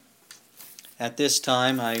At this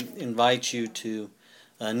time, I invite you to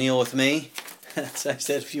kneel with me, as I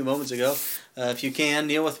said a few moments ago. If you can,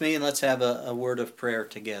 kneel with me and let's have a word of prayer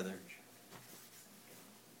together.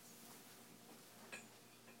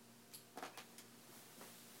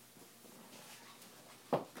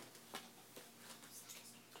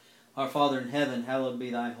 Our Father in heaven, hallowed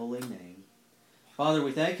be thy holy name. Father,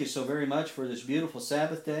 we thank you so very much for this beautiful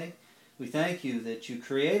Sabbath day. We thank you that you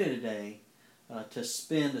created a day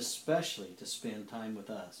especially to spend time with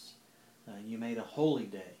us. You made a holy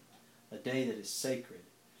day, a day that is sacred.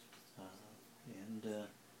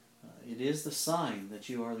 It is the sign that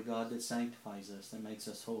you are the God that sanctifies us, that makes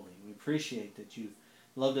us holy. We appreciate that you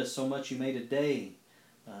loved us so much you made a day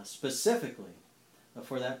specifically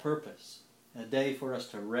for that purpose. A day for us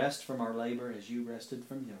to rest from our labor as you rested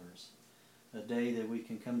from yours. A day that we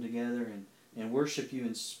can come together and worship you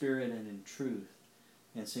in spirit and in truth,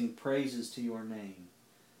 and sing praises to your name,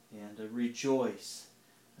 and rejoice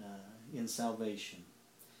in salvation.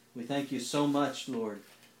 We thank you so much, Lord,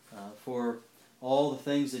 for all the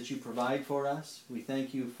things that you provide for us. We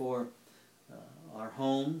thank you for our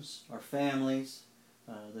homes, our families,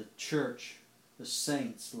 the church, the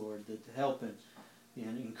saints, Lord, that help in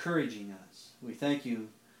encouraging us. We thank you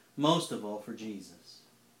most of all for Jesus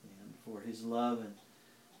and for his love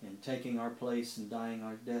and taking our place and dying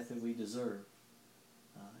our death that we deserve.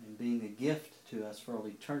 And being a gift to us for all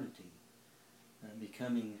eternity,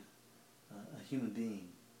 becoming a human being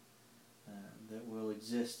that will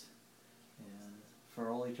exist for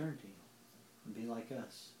all eternity, and be like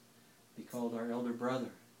us, be called our elder brother.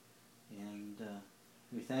 And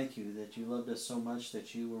we thank you that you loved us so much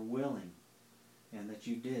that you were willing, and that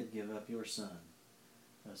you did give up your Son,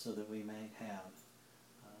 so that we may have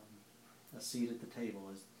a seat at the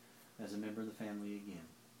table as a member of the family again.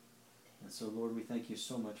 And so, Lord, we thank you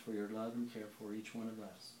so much for your love and care for each one of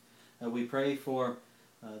us. We pray for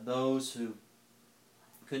those who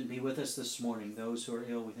couldn't be with us this morning, those who are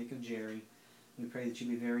ill. We think of Jerry. We pray that you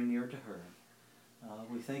be very near to her.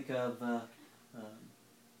 We think of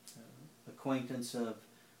acquaintance of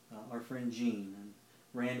our friend Gene, and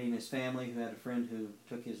Randy and his family who had a friend who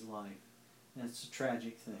took his life. And it's a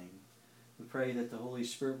tragic thing. We pray that the Holy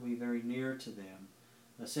Spirit will be very near to them.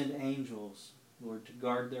 Send angels, Lord, to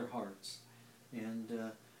guard their hearts and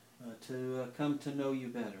to come to know you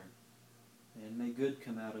better. And may good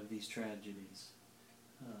come out of these tragedies,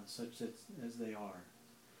 such as they are.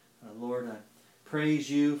 Lord, I praise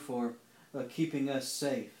you for keeping us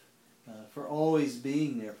safe, for always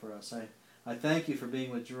being there for us. I thank you for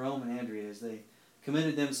being with Jerome and Andrea as they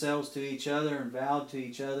committed themselves to each other and vowed to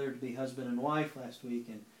each other to be husband and wife last week,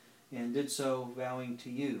 and did so vowing to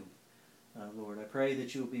you. Lord, I pray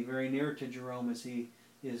that you will be very near to Jerome as he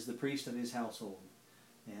is the priest of his household.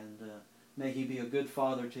 And may he be a good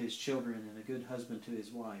father to his children and a good husband to his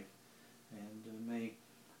wife. And may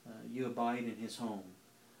you abide in his home,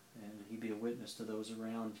 and he be a witness to those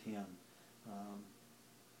around him.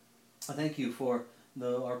 I thank you for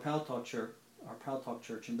our Pal Talk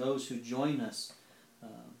Church, and those who join us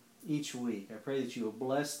each week. I pray that you will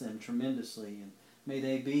bless them tremendously, and may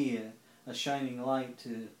they be a shining light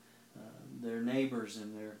to their neighbors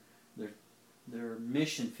and their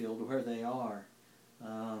mission field where they are.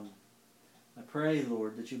 I pray,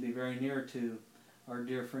 Lord, that you be very near to our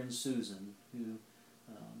dear friend Susan, who,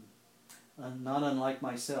 not unlike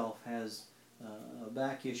myself, has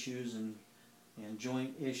back issues and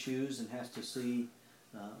joint issues and has to see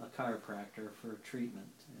a chiropractor for treatment.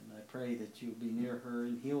 And I pray that you'll be near her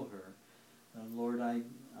and heal her. Lord, I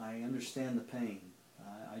understand the pain.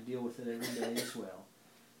 I deal with it every day as well.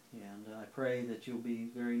 And I pray that you'll be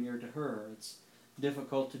very near to her. It's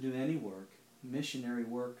difficult to do any work, missionary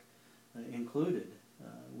work included,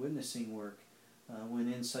 witnessing work,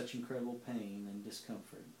 when in such incredible pain and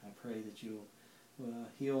discomfort. I pray that you'll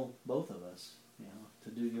heal both of us, to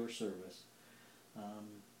do your service.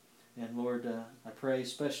 And Lord, I pray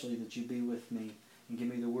especially that you be with me and give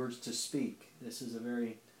me the words to speak. This is a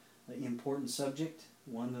very important subject,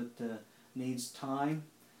 one that needs time.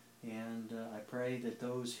 And I pray that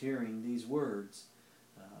those hearing these words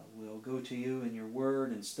will go to you in your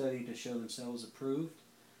word and study to show themselves approved,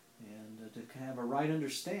 and to have a right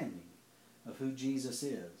understanding of who Jesus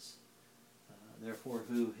is, therefore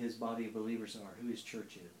who his body of believers are, who his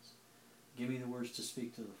church is. Give me the words to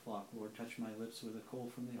speak to the flock, Lord. Touch my lips with a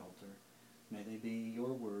coal from the altar. May they be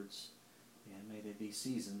your words, and may they be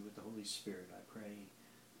seasoned with the Holy Spirit. I pray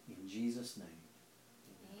in Jesus' name.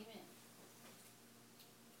 Amen.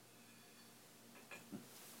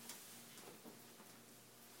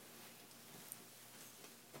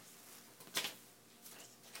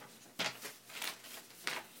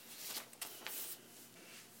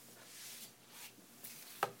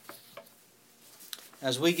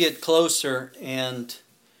 as we get closer and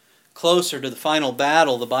closer to the final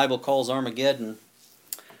battle the Bible calls Armageddon,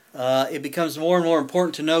 it becomes more and more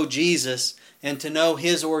important to know Jesus and to know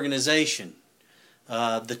His organization,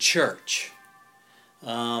 the church.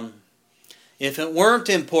 If it weren't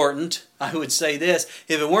important, I would say this,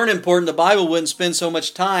 if it weren't important, the Bible wouldn't spend so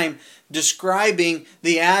much time describing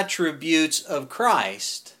the attributes of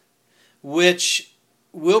Christ, which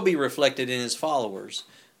will be reflected in His followers,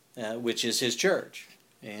 which is His church.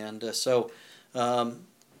 And so it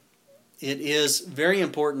is very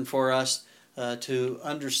important for us to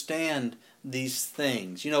understand these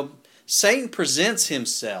things. You know, Satan presents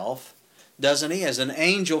himself, doesn't he, as an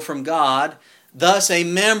angel from God, thus a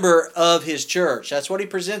member of His church. That's what he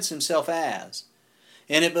presents himself as.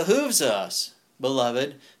 And it behooves us,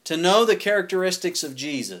 beloved, to know the characteristics of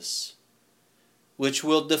Jesus, which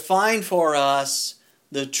will define for us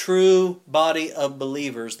the true body of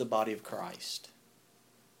believers, the body of Christ.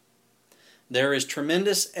 There is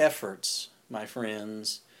tremendous efforts, my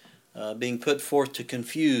friends, being put forth to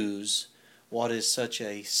confuse what is such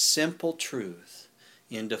a simple truth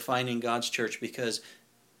in defining God's church, because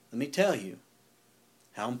let me tell you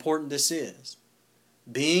how important this is.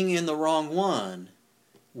 Being in the wrong one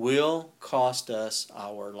will cost us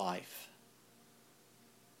our life.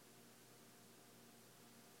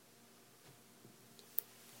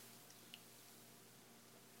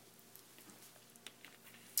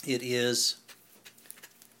 It is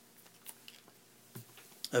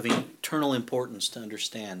of eternal importance to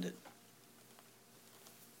understand it.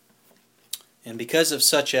 And because of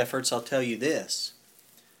such efforts, I'll tell you this.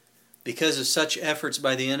 Because of such efforts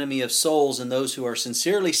by the enemy of souls and those who are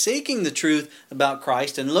sincerely seeking the truth about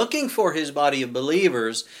Christ and looking for His body of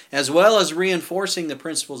believers, as well as reinforcing the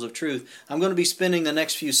principles of truth, I'm going to be spending the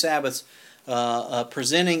next few Sabbaths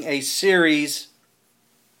presenting a series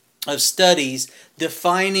of studies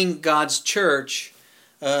defining God's church,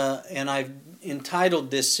 and I've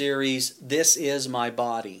entitled this series, "This is My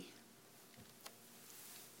Body."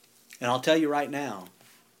 And I'll tell you right now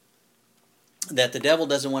that the devil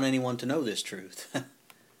doesn't want anyone to know this truth. I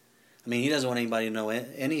mean, he doesn't want anybody to know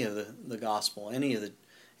any of the gospel, any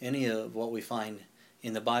of what we find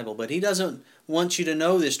in the Bible. But he doesn't want you to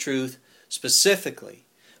know this truth specifically,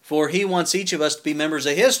 for he wants each of us to be members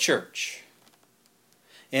of his church.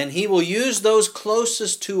 And he will use those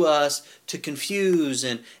closest to us to confuse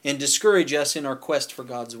and discourage us in our quest for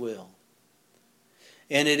God's will.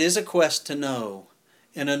 And it is a quest to know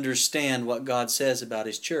and understand what God says about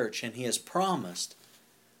His church. And He has promised,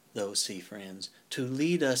 though, see friends, to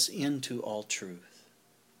lead us into all truth.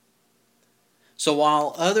 So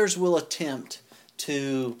while others will attempt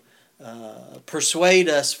to persuade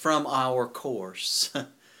us from our course,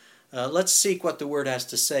 let's seek what the Word has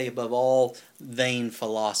to say above all vain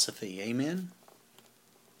philosophy. Amen?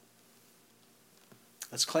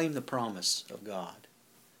 Let's claim the promise of God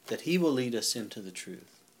that He will lead us into the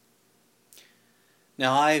truth.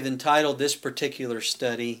 Now, I've entitled this particular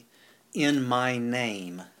study, "In My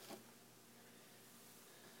Name."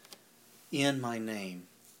 In My Name.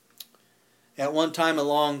 At one time, a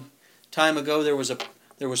long time ago, there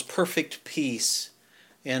was perfect peace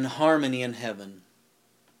and harmony in heaven.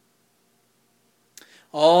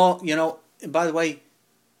 And by the way,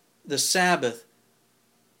 the Sabbath,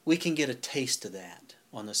 we can get a taste of that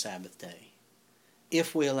on the Sabbath day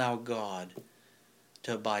if we allow God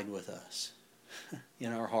to abide with us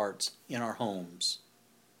in our hearts, in our homes,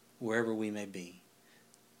 wherever we may be.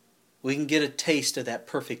 We can get a taste of that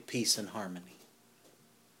perfect peace and harmony,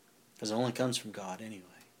 because it only comes from God anyway.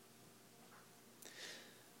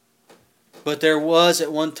 But there was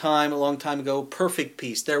at one time, a long time ago, perfect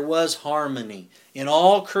peace. There was harmony in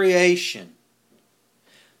all creation.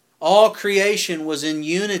 All creation was in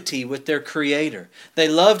unity with their Creator. They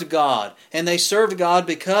loved God, and they served God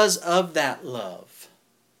because of that love.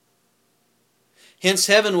 Hence,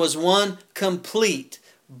 heaven was one complete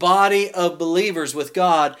body of believers with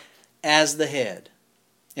God as the head.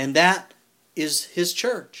 And that is His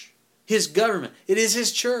church, His government. It is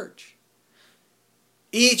His church.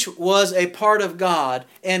 Each was a part of God,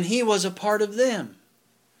 and He was a part of them.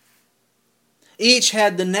 Each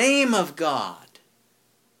had the name of God,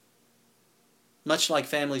 much like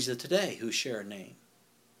families of today who share a name.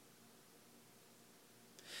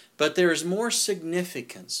 But there is more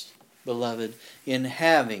significance, beloved, in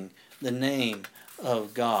having the name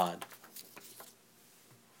of God.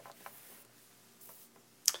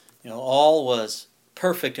 All was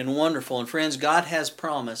perfect and wonderful. And friends, God has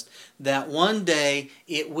promised that one day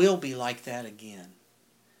it will be like that again.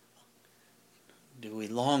 Do we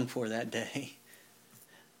long for that day?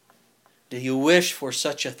 Do you wish for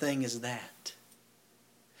such a thing as that?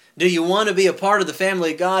 Do you want to be a part of the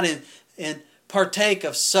family of God and partake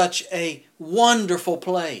of such a wonderful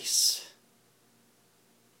place?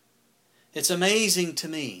 It's amazing to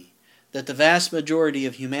me that the vast majority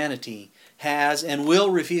of humanity has and will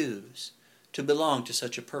refuse to belong to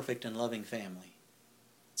such a perfect and loving family.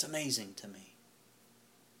 It's amazing to me.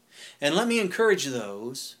 And let me encourage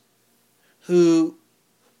those who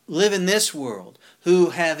live in this world, who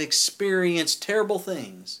have experienced terrible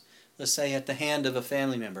things, let's say at the hand of a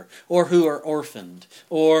family member, or who are orphaned,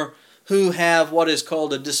 or who have what is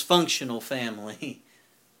called a dysfunctional family.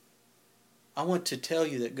 I want to tell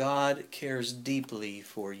you that God cares deeply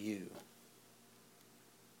for you.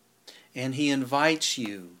 And He invites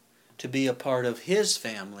you to be a part of His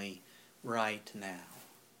family right now.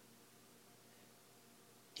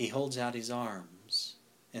 He holds out His arms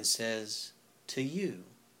and says to you,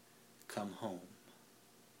 come home.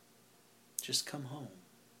 Just come home.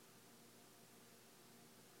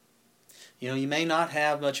 You know, you may not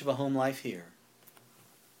have much of a home life here,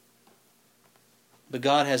 but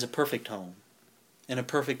God has a perfect home and a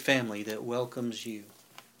perfect family that welcomes you.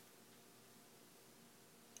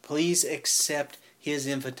 Please accept His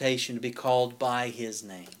invitation to be called by His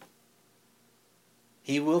name.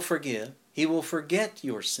 He will forgive. He will forget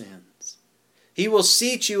your sins. He will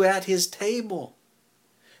seat you at His table.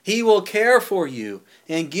 He will care for you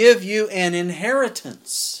and give you an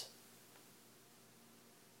inheritance.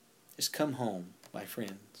 Just come home, my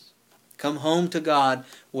friends. Come home to God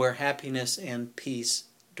where happiness and peace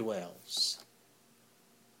dwells.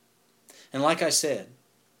 And like I said,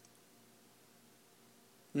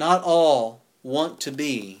 not all want to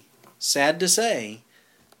be, sad to say,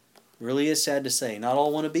 really is sad to say, not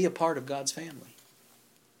all want to be a part of God's family.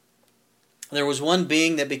 There was one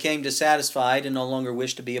being that became dissatisfied and no longer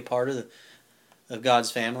wished to be a part of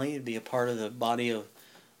God's family, to be a part of the body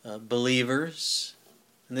of believers.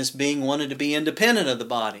 And this being wanted to be independent of the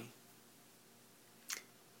body.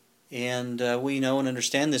 And we know and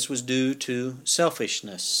understand this was due to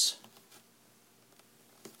selfishness.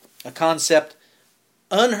 A concept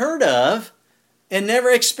unheard of and never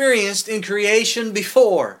experienced in creation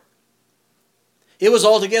before. It was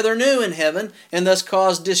altogether new in heaven and thus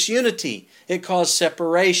caused disunity. It caused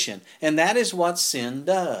separation. And that is what sin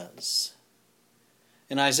does.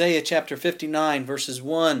 In Isaiah chapter 59 verses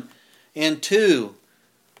 1 and 2,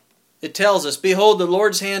 it tells us, behold, the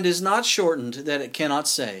Lord's hand is not shortened that it cannot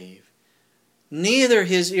save, neither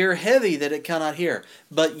His ear heavy that it cannot hear.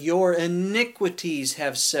 But your iniquities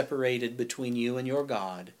have separated between you and your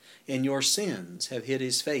God, and your sins have hid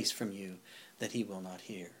His face from you that He will not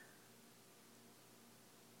hear.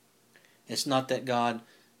 It's not that God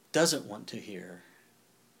doesn't want to hear.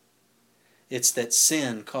 It's that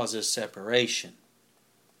sin causes separation.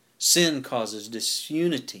 Sin causes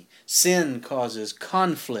disunity. Sin causes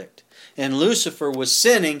conflict. And Lucifer was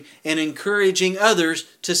sinning and encouraging others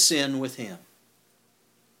to sin with him.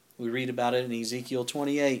 We read about it in Ezekiel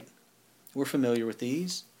 28. We're familiar with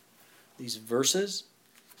these verses.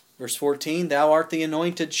 Verse 14, thou art the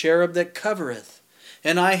anointed cherub that covereth,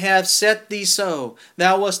 and I have set thee so.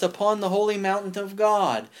 Thou wast upon the holy mountain of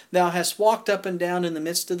God. Thou hast walked up and down in the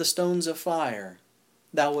midst of the stones of fire.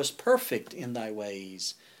 Thou wast perfect in thy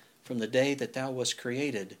ways from the day that thou wast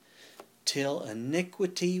created, till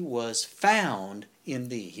iniquity was found in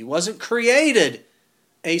thee. He wasn't created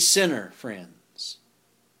a sinner, friends.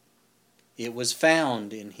 It was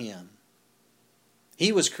found in Him.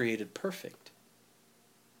 He was created perfect.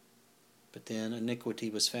 But then iniquity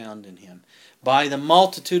was found in Him. By the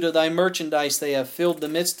multitude of thy merchandise they have filled the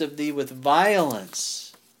midst of thee with violence.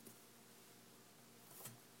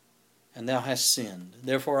 And thou hast sinned.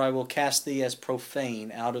 Therefore I will cast thee as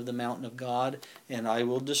profane out of the mountain of God, and I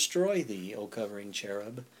will destroy thee, O covering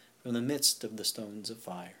cherub, from the midst of the stones of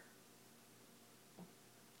fire.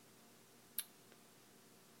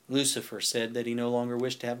 Lucifer said that he no longer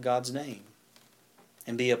wished to have God's name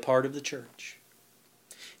and be a part of the church.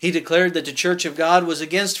 He declared that the church of God was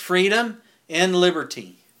against freedom and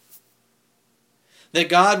liberty. That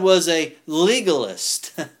God was a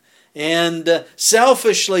legalist and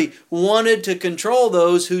selfishly wanted to control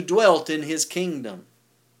those who dwelt in His kingdom.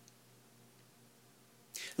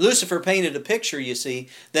 Lucifer painted a picture, you see,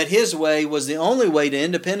 that his way was the only way to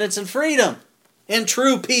independence and freedom and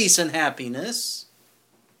true peace and happiness.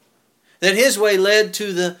 That his way led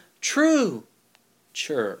to the true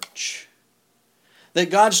church. That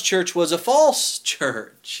God's church was a false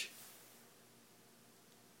church.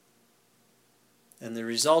 And the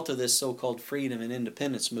result of this so-called freedom and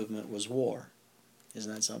independence movement was war.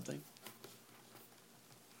 Isn't that something?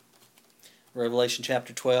 Revelation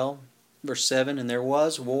chapter 12, Verse 7, and there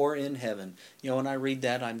was war in heaven. You know, when I read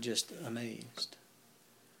that, I'm just amazed.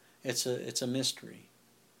 It's a mystery.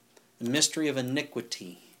 The mystery of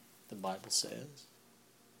iniquity, the Bible says.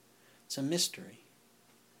 It's a mystery.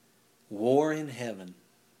 War in heaven.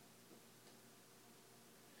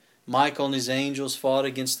 Michael and his angels fought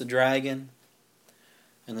against the dragon,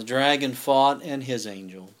 and the dragon fought and his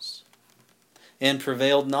angels, and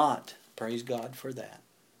prevailed not. Praise God for that.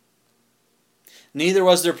 Neither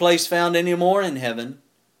was their place found any more in heaven.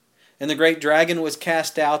 And the great dragon was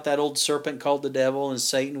cast out, that old serpent called the devil and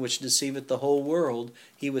Satan, which deceiveth the whole world.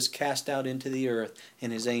 He was cast out into the earth,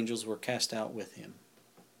 and his angels were cast out with him.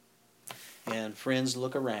 And friends,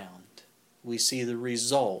 look around. We see the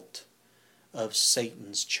result of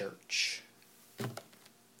Satan's church. And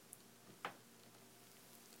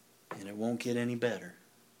it won't get any better.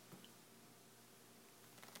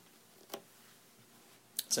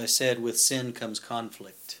 As I said, with sin comes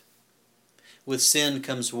conflict. With sin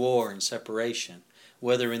comes war and separation,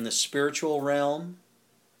 whether in the spiritual realm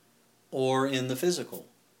or in the physical.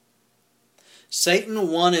 Satan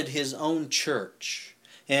wanted his own church,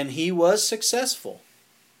 and he was successful.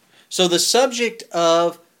 So the subject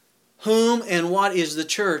of whom and what is the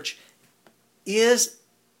church is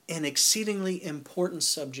an exceedingly important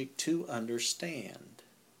subject to understand.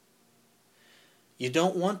 You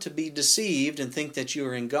don't want to be deceived and think that you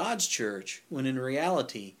are in God's church, when in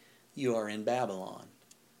reality you are in Babylon,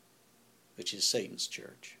 which is Satan's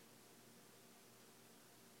church.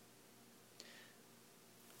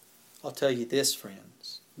 I'll tell you this,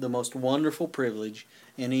 friends. The most wonderful privilege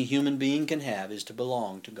any human being can have is to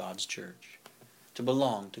belong to God's church, to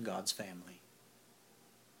belong to God's family.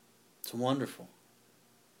 It's wonderful.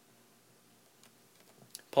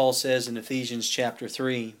 Paul says in Ephesians chapter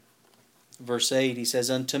 3, verse 8, he says,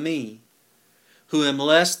 unto me, who am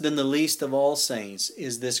less than the least of all saints,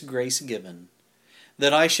 is this grace given,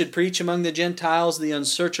 that I should preach among the Gentiles the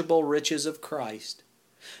unsearchable riches of Christ,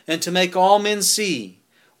 and to make all men see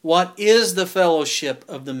what is the fellowship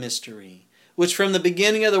of the mystery, which from the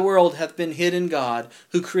beginning of the world hath been hid in God,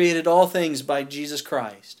 who created all things by Jesus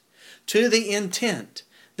Christ, to the intent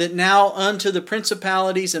that now unto the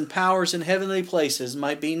principalities and powers in heavenly places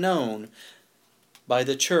might be known by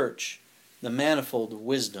the church the manifold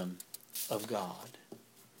wisdom of God.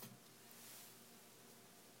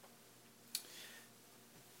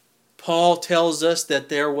 Paul tells us that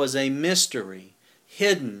there was a mystery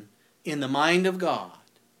hidden in the mind of God,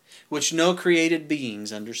 which no created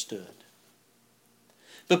beings understood.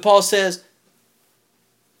 But Paul says,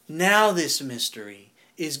 now this mystery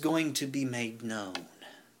is going to be made known.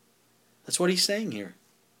 That's what he's saying here.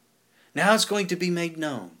 Now it's going to be made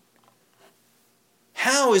known.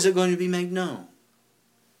 How is it going to be made known?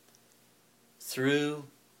 Through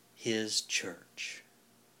his church.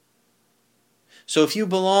 So if you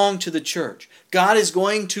belong to the church, God is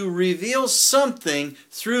going to reveal something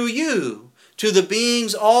through you to the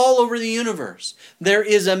beings all over the universe. There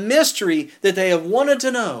is a mystery that they have wanted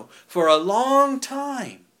to know for a long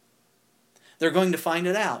time. They're going to find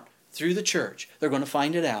it out through the church. They're going to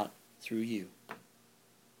find it out through you.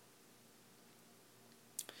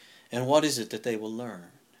 And what is it that they will learn?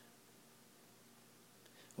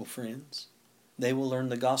 Well, friends, they will learn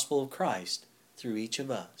the gospel of Christ through each of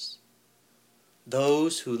us.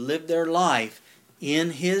 Those who live their life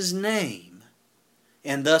in His name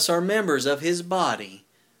and thus are members of His body,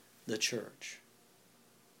 the church.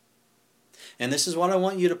 And this is what I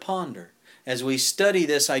want you to ponder as we study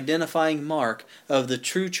this identifying mark of the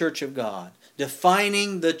true church of God.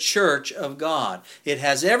 Defining the church of God. It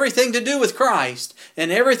has everything to do with Christ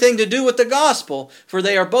and everything to do with the gospel, for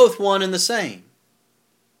they are both one and the same.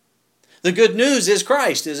 The good news is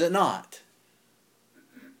Christ, is it not?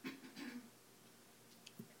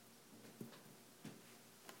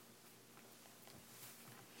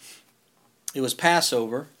 It was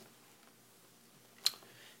Passover,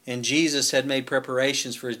 and Jesus had made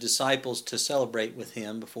preparations for His disciples to celebrate with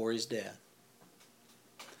Him before His death.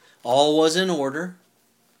 All was in order,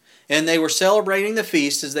 and they were celebrating the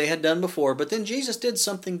feast as they had done before, but then Jesus did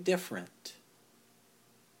something different.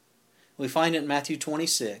 We find it in Matthew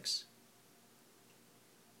 26.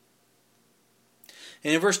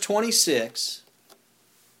 And in verse 26,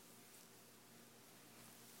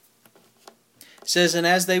 it says, and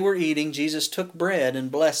as they were eating, Jesus took bread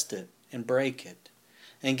and blessed it and brake it,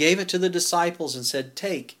 and gave it to the disciples and said,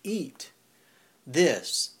 take, eat,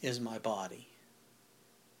 this is my body.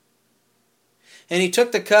 And He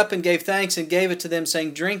took the cup and gave thanks and gave it to them,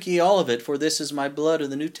 saying, drink ye all of it, for this is my blood of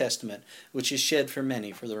the New Testament, which is shed for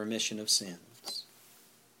many for the remission of sins.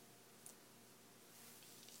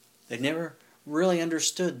 They never really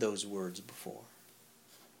understood those words before.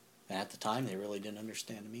 And at the time, they really didn't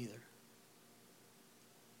understand them either.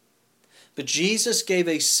 But Jesus gave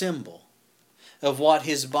a symbol of what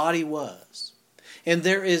his body was. And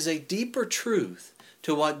there is a deeper truth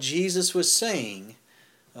to what Jesus was saying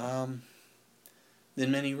than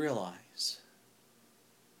many realize.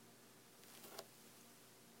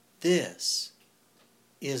 This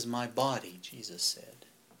is my body, Jesus said.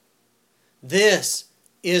 This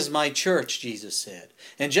is my church, Jesus said.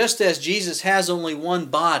 And just as Jesus has only one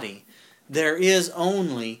body, there is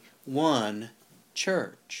only one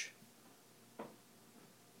church.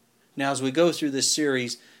 Now, as we go through this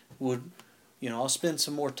series, I'll spend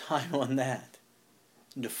some more time on that,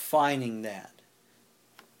 defining that.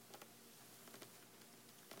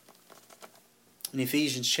 In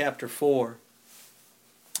Ephesians chapter 4,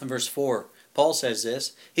 and verse 4, Paul says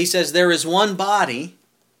this. He says, there is one body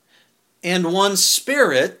and one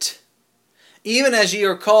Spirit, even as ye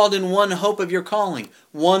are called in one hope of your calling,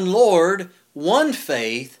 one Lord, one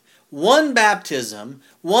faith, one baptism,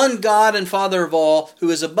 one God and Father of all, who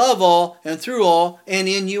is above all and through all and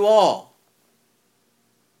in you all.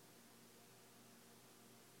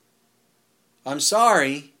 I'm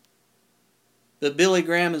sorry, but Billy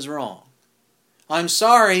Graham is wrong. I'm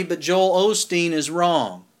sorry, but Joel Osteen is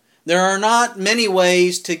wrong. There are not many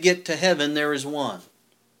ways to get to heaven. There is one.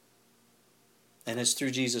 And it's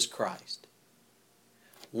through Jesus Christ.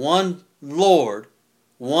 One Lord,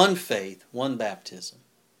 one faith, one baptism.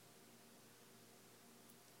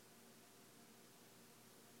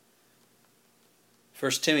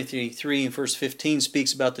 1 Timothy 3 and verse 15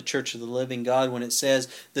 speaks about the church of the living God when it says,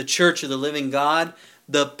 the church of the living God,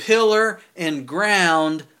 the pillar and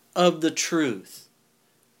ground of the truth.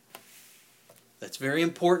 That's very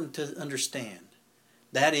important to understand.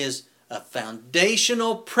 That is a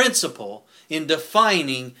foundational principle in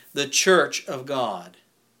defining the church of God.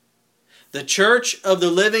 The church of the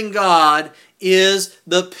living God is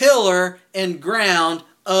the pillar and ground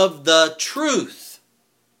of the truth.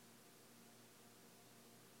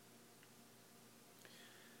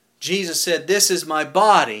 Jesus said, this is my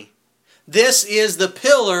body. This is the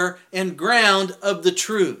pillar and ground of the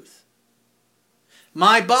truth.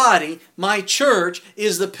 My body, my church,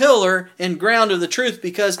 is the pillar and ground of the truth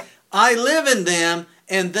because I live in them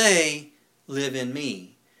and they live in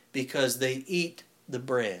me because they eat the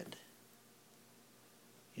bread.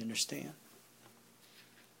 You understand?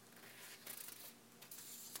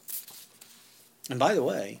 And by the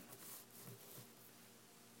way,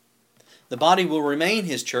 the body will remain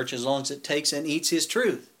his church as long as it takes and eats his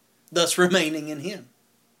truth, thus remaining in him.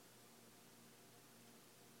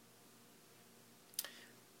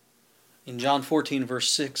 In John 14, verse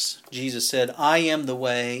 6, Jesus said, I am the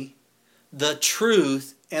way, the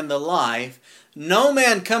truth, and the life. No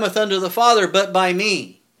man cometh unto the Father but by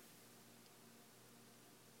me.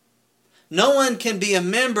 No one can be a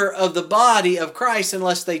member of the body of Christ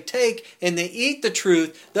unless they take and they eat the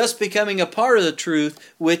truth, thus becoming a part of the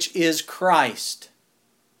truth, which is Christ.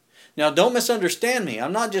 Now, don't misunderstand me.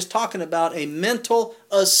 I'm not just talking about a mental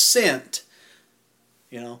assent.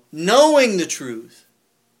 Knowing the truth.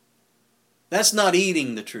 That's not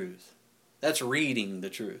eating the truth. That's reading the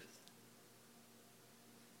truth.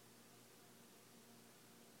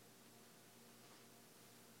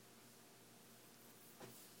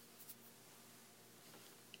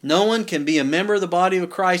 No one can be a member of the body of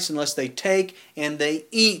Christ unless they take and they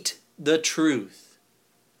eat the truth.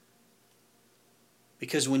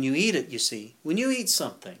 Because when you eat it, you see, when you eat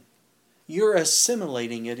something, you're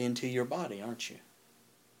assimilating it into your body, aren't you?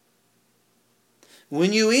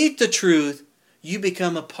 When you eat the truth, you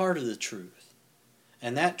become a part of the truth.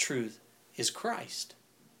 And that truth is Christ.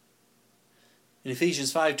 In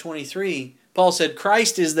Ephesians 5:23, Paul said,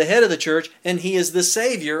 Christ is the head of the church and he is the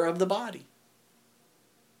Savior of the body.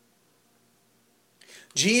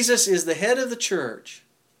 Jesus is the head of the church,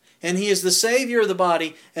 and he is the Savior of the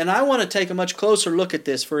body, and I want to take a much closer look at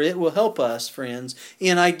this, for it will help us, friends,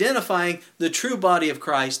 in identifying the true body of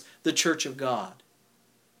Christ, the church of God.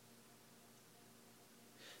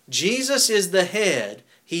 Jesus is the head,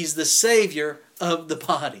 he's the Savior of the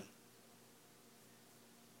body.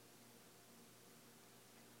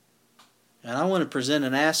 And I want to present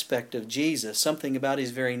an aspect of Jesus, something about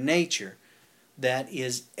his very nature, that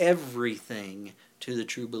is everything to the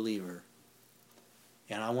true believer.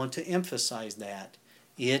 And I want to emphasize that.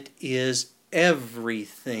 It is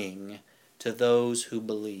everything to those who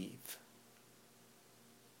believe.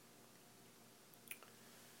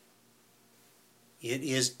 It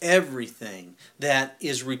is everything that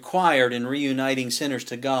is required in reuniting sinners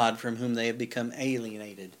to God from whom they have become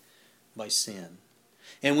alienated by sin.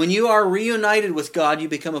 And when you are reunited with God, you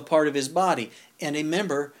become a part of His body and a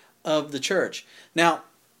member of the church. Now,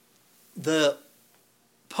 the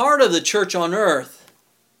part of the church on earth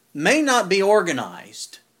may not be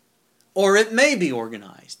organized, or it may be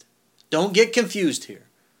organized. Don't get confused here.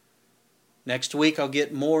 Next week I'll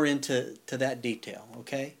get more into that detail,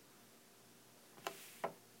 okay?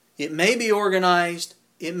 It may be organized,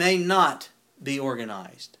 it may not be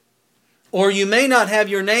organized. Or you may not have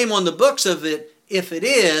your name on the books of it if it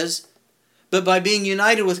is, but by being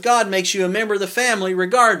united with God makes you a member of the family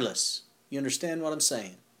regardless. You understand what I'm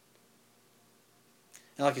saying?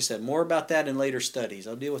 And like I said, more about that in later studies.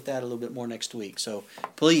 I'll deal with that a little bit more next week. So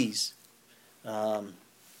please, I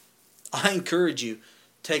encourage you,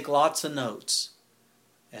 take lots of notes.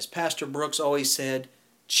 As Pastor Brooks always said,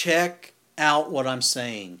 check out what I'm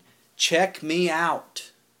saying. Check me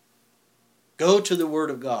out. Go to the Word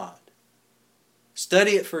of God.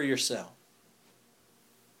 Study it for yourself.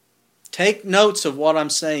 Take notes of what I'm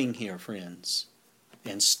saying here, friends,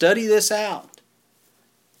 and study this out.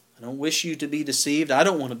 I don't wish you to be deceived. I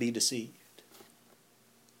don't want to be deceived.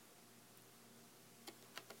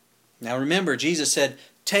 Now remember, Jesus said,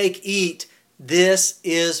 "Take, eat, this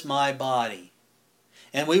is my body."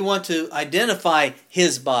 And we want to identify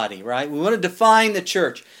His body, right? We want to define the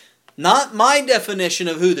church. Not my definition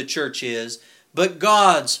of who the church is, but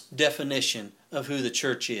God's definition of who the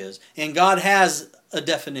church is. And God has a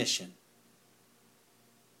definition.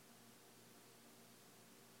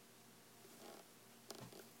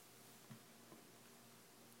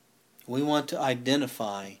 We want to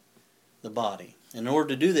identify the body. In order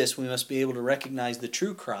to do this, we must be able to recognize the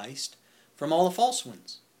true Christ from all the false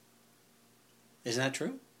ones. Isn't that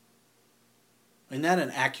true? Isn't that an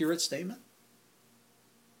accurate statement?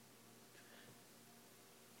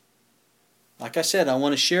 Like I said, I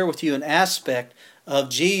want to share with you an aspect of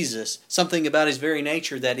Jesus, something about His very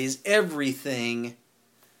nature that is everything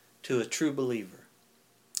to a true believer.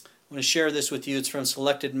 I want to share this with you. It's from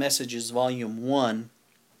Selected Messages, Volume 1,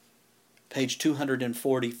 page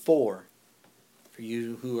 244, for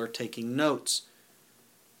you who are taking notes.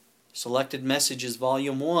 Selected Messages,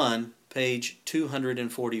 Volume 1, page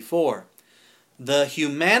 244. The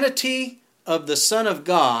humanity of the Son of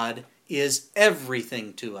God is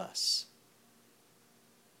everything to us.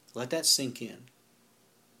 Let that sink in.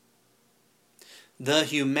 The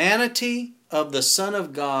humanity of the Son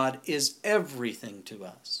of God is everything to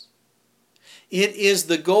us. It is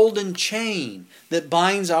the golden chain that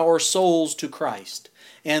binds our souls to Christ,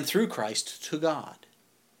 and through Christ to God.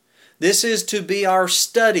 This is to be our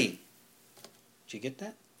study. Did you get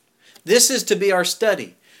that? This is to be our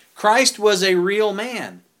study. Christ was a real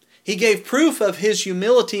man. He gave proof of His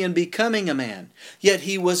humility in becoming a man, yet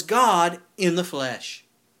He was God in the flesh.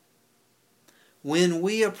 When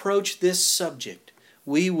we approach this subject,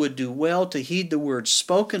 we would do well to heed the words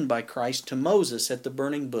spoken by Christ to Moses at the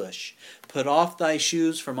burning bush. Put off thy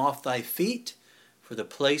shoes from off thy feet, for the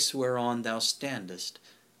place whereon thou standest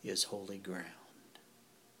is holy ground.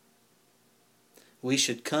 We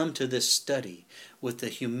should come to this study with the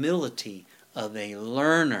humility of a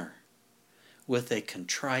learner, with a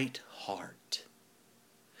contrite heart.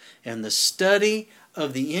 And the study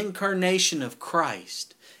of the incarnation of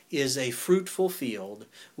Christ is a fruitful field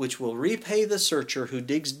which will repay the searcher who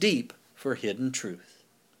digs deep for hidden truth.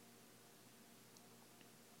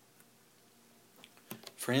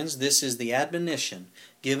 Friends, this is the admonition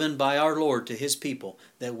given by our Lord to His people,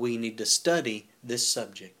 that we need to study this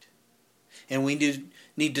subject. And we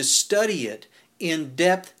need to study it in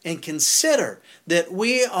depth and consider that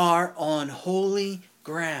we are on holy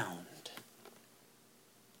ground.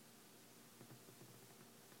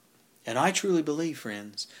 And I truly believe,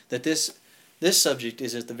 friends, that this subject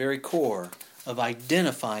is at the very core of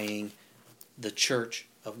identifying the church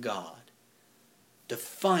of God,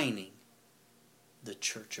 defining the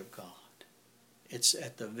church of God. It's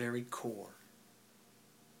at the very core.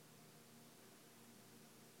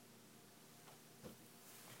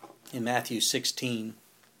 In Matthew 16,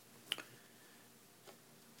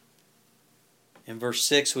 in verse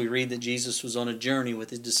 6, we read that Jesus was on a journey with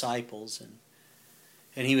His disciples,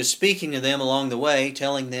 and He was speaking to them along the way,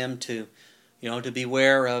 telling them to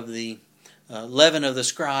beware of the leaven of the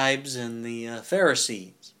scribes and the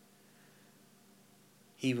Pharisees.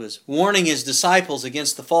 He was warning His disciples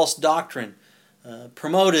against the false doctrine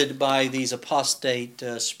promoted by these apostate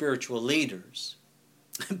spiritual leaders.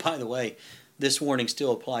 And by the way, this warning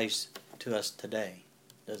still applies to us today,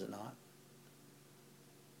 does it not?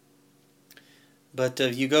 But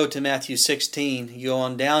if you go to Matthew 16, you go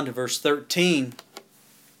on down to verse 13.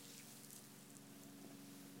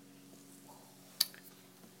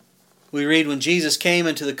 We read when Jesus came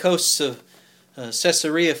into the coasts of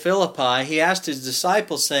Caesarea Philippi, he asked his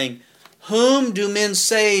disciples, saying, "Whom do men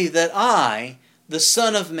say that I, the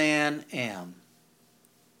Son of Man, am?"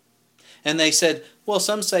 And they said, "Well,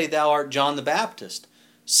 some say thou art John the Baptist,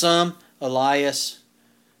 some Elias,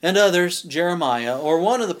 and others Jeremiah, or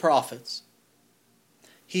one of the prophets."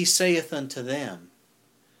 He saith unto them,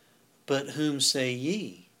 "But whom say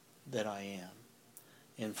ye that I am?"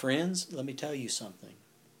 And friends, let me tell you something.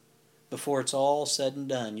 Before it's all said and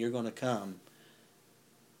done, you're going to come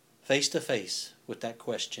face to face with that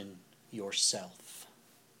question yourself.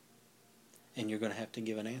 And you're going to have to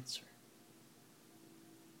give an answer.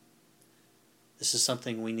 This is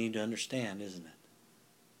something we need to understand, isn't it?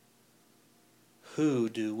 Who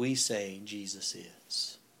do we say Jesus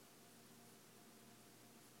is?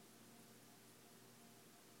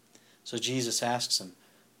 So Jesus asks them,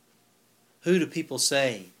 who do people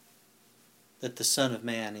say that the Son of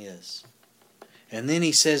Man is? And then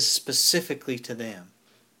he says specifically to them,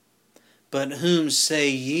 "But whom say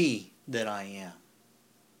ye that I am?"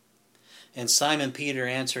 And Simon Peter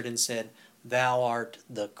answered and said, "Thou art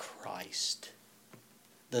the Christ,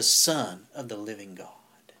 the Son of the living God."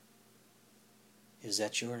 Is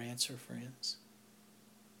that your answer, friends?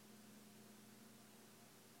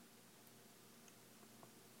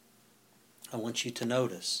 I want you to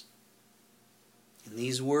notice in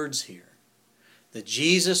these words here that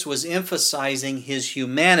Jesus was emphasizing his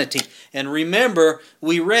humanity. And remember,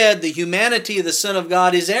 we read the humanity of the Son of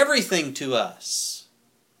God is everything to us.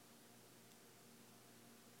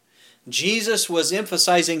 Jesus was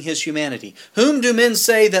emphasizing his humanity. Whom do men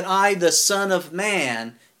say that I, the Son of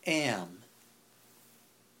Man, am?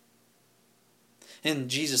 And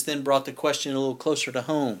Jesus then brought the question a little closer to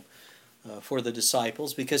home for the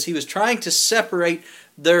disciples, because he was trying to separate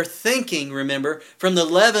their thinking, remember, from the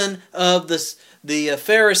leaven of the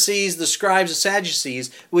Pharisees, the scribes, the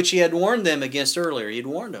Sadducees, which he had warned them against earlier. He had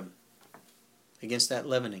warned them against that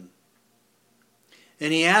leavening.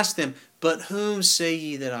 And he asked them, "But whom say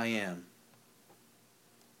ye that I am?"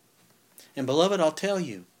 And beloved, I'll tell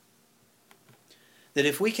you that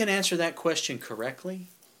if we can answer that question correctly,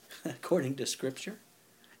 according to Scripture,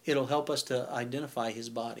 it'll help us to identify his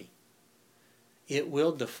body. It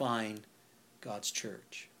will define God's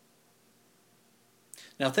church.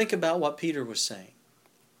 Now think about what Peter was saying.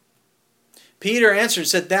 Peter answered and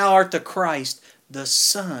said, "Thou art the Christ, the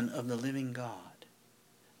Son of the living God."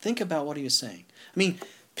 Think about what he was saying. I mean,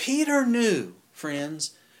 Peter knew,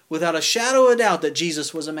 friends, without a shadow of a doubt that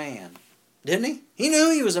Jesus was a man. Didn't he? He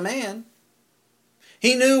knew he was a man.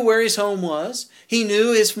 He knew where his home was. He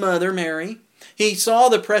knew his mother, Mary. He saw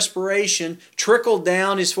the perspiration trickle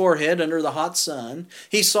down his forehead under the hot sun.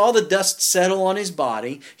 He saw the dust settle on his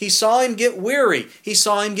body. He saw him get weary. He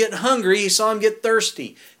saw him get hungry. He saw him get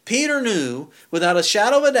thirsty. Peter knew without a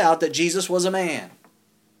shadow of a doubt that Jesus was a man.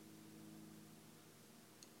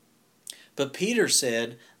 But Peter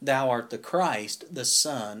said, "Thou art the Christ, the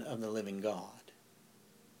Son of the living God."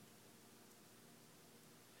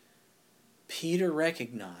 Peter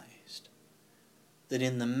recognized that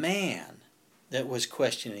in the man that was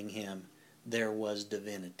questioning him, there was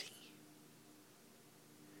divinity.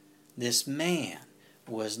 This man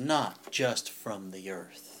was not just from the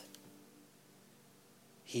earth.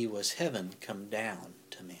 He was heaven come down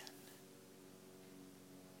to men.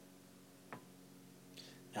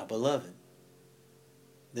 Now, beloved,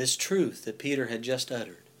 this truth that Peter had just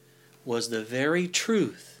uttered was the very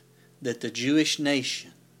truth that the Jewish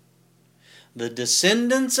nation, the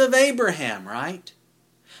descendants of Abraham, right?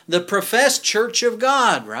 The professed church of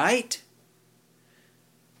God, right?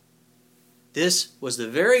 This was the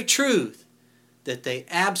very truth that they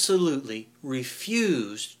absolutely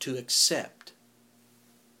refused to accept,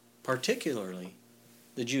 particularly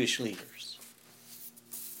the Jewish leaders.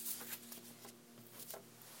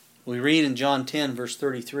 We read in John 10, verse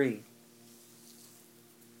 33,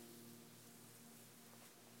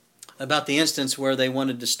 about the instance where they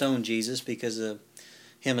wanted to stone Jesus because of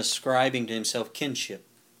him ascribing to himself kinship,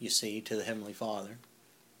 you see, to the Heavenly Father.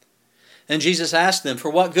 And Jesus asked them, "For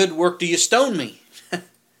what good work do you stone me?"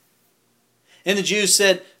 And the Jews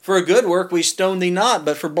said, "For a good work we stone thee not,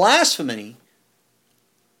 but for blasphemy."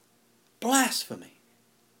 Blasphemy.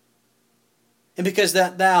 And because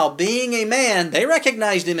that thou, being a man, they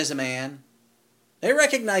recognized him as a man. They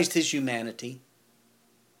recognized his humanity.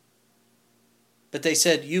 But they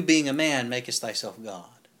said, "You being a man, makest thyself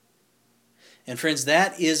God." And friends,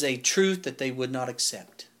 that is a truth that they would not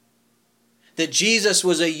accept. That Jesus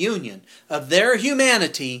was a union of their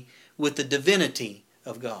humanity with the divinity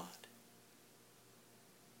of God.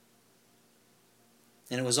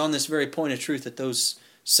 And it was on this very point of truth that those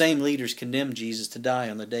Same leaders condemned Jesus to die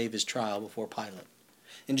on the day of his trial before Pilate.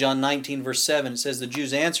 In John 19, verse 7, it says, the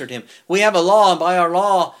Jews answered him, we have a law, and by our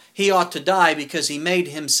law he ought to die because he made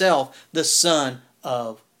himself the Son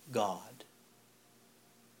of God.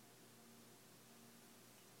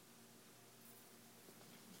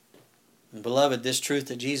 And beloved, this truth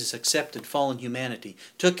that Jesus accepted fallen humanity,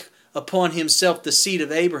 took upon himself the seed of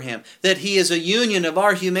Abraham, that he is a union of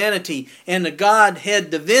our humanity and the Godhead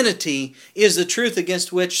divinity, is the truth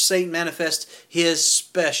against which Satan manifests his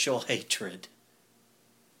special hatred.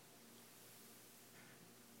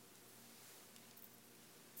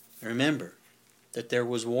 Remember that there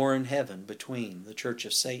was war in heaven between the church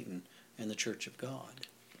of Satan and the church of God.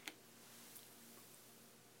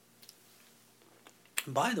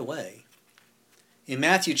 By the way, in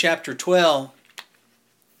Matthew chapter 12,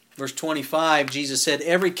 verse 25, Jesus said,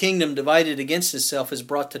 every kingdom divided against itself is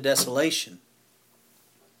brought to desolation.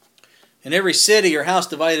 And every city or house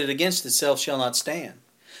divided against itself shall not stand.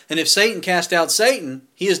 And if Satan cast out Satan,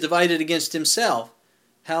 he is divided against himself.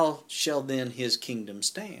 How shall then his kingdom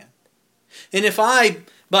stand? And if I,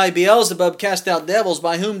 by Beelzebub, cast out devils,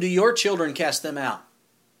 by whom do your children cast them out?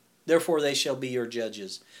 Therefore they shall be your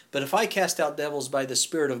judges. But if I cast out devils by the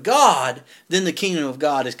Spirit of God, then the kingdom of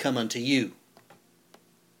God is come unto you.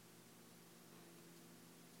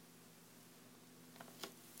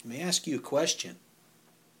 Let me ask you a question.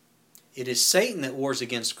 It is Satan that wars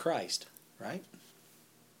against Christ, right?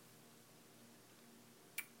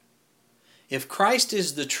 If Christ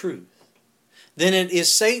is the truth, then it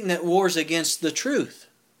is Satan that wars against the truth,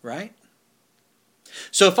 right?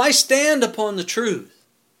 So if I stand upon the truth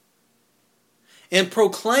and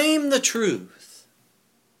proclaim the truth,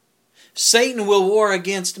 Satan will war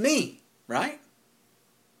against me, right?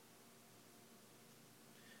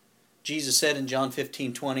 Jesus said in John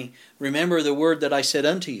 15:20, remember the word that I said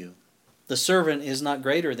unto you, the servant is not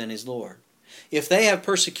greater than his Lord. If they have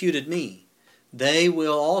persecuted me, they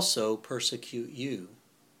will also persecute you.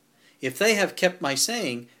 If they have kept my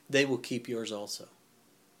saying, they will keep yours also.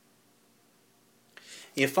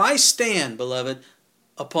 If I stand, beloved,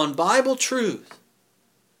 upon Bible truth,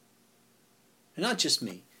 and not just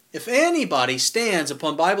me, if anybody stands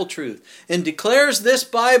upon Bible truth and declares this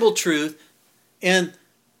Bible truth, and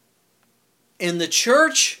the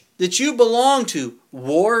church that you belong to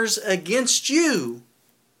wars against you,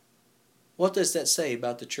 what does that say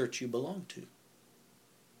about the church you belong to?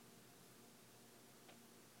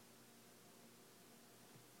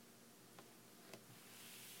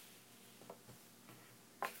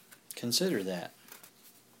 Consider that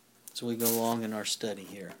as we go along in our study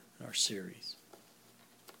here, in our series.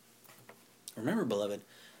 Remember, beloved,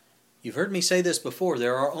 you've heard me say this before,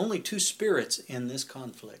 there are only two spirits in this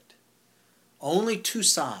conflict. Only two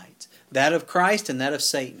sides, that of Christ and that of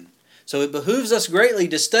Satan. So it behooves us greatly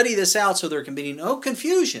to study this out so there can be no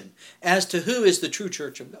confusion as to who is the true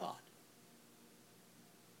church of God.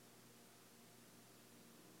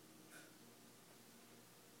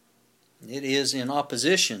 It is in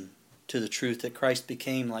opposition to the truth that Christ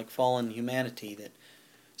became like fallen humanity, that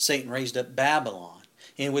Satan raised up Babylon,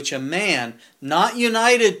 in which a man not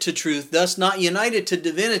united to truth, thus not united to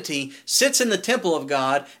divinity, sits in the temple of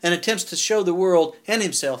God and attempts to show the world and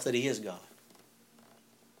himself that he is God.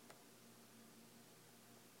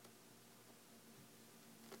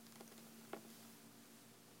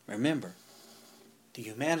 Remember, the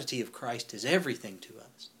humanity of Christ is everything to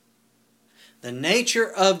us. The nature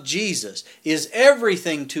of Jesus is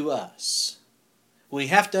everything to us. We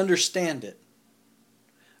have to understand it,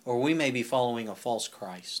 or we may be following a false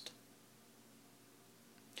Christ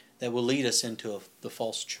that will lead us into the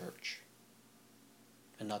false church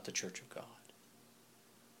and not the church of God.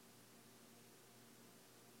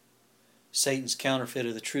 Satan's counterfeit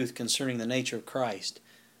of the truth concerning the nature of Christ,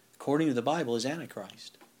 according to the Bible, is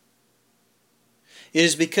Antichrist. It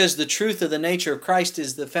is because the truth of the nature of Christ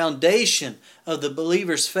is the foundation of the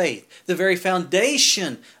believer's faith, the very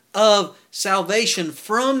foundation of salvation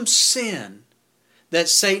from sin, that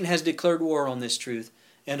Satan has declared war on this truth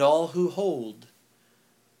and all who hold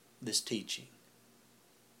this teaching.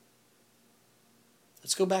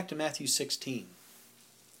 Let's go back to Matthew 16.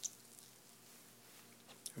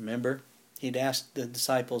 Remember, he'd asked the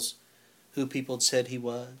disciples who people had said he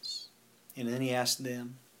was, and then he asked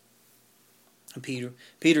them. And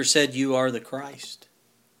Peter said, you are the Christ,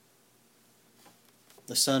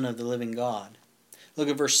 the Son of the living God. Look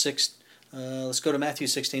at verse 6. Let's go to Matthew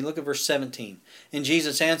 16. Look at verse 17. And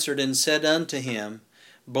Jesus answered and said unto him,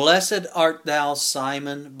 blessed art thou,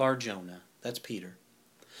 Simon Bar-Jonah. That's Peter.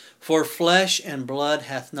 For flesh and blood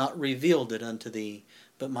hath not revealed it unto thee,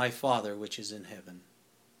 but my Father which is in heaven.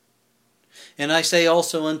 And I say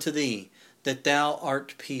also unto thee, that thou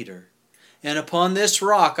art Peter. And upon this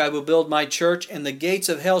rock I will build my church, and the gates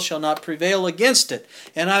of hell shall not prevail against it.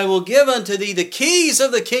 And I will give unto thee the keys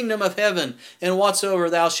of the kingdom of heaven. And whatsoever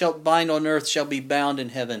thou shalt bind on earth shall be bound in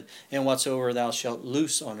heaven. And whatsoever thou shalt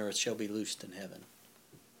loose on earth shall be loosed in heaven.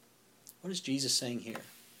 What is Jesus saying here?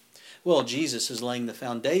 Well, Jesus is laying the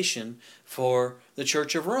foundation for the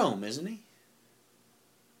Church of Rome, isn't he?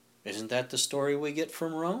 Isn't that the story we get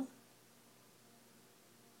from Rome?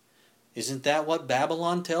 Isn't that what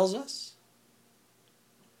Babylon tells us?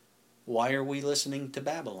 Why are we listening to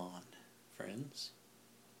Babylon, friends?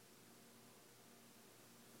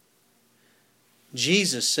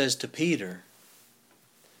 Jesus says to Peter,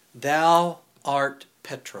 thou art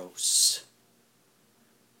Petros.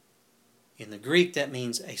 In the Greek, that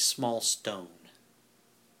means a small stone.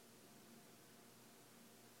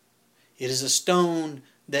 It is a stone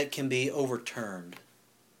that can be overturned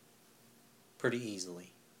pretty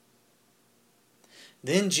easily.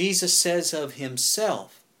 Then Jesus says of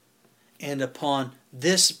himself, and upon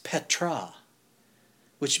this Petra,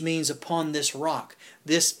 which means upon this rock,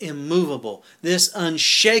 this immovable, this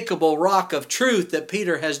unshakable rock of truth that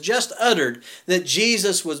Peter has just uttered, that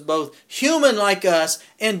Jesus was both human like us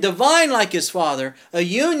and divine like his Father, a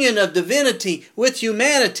union of divinity with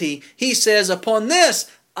humanity. He says, upon this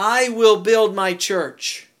I will build my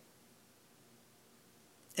church,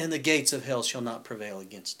 and the gates of hell shall not prevail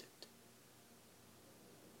against it.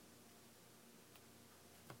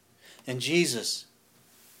 And Jesus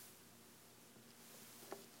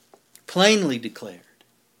plainly declared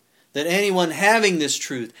that anyone having this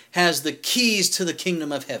truth has the keys to the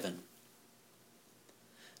kingdom of heaven.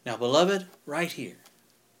 Now, beloved, right here,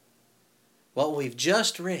 what we've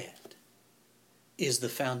just read is the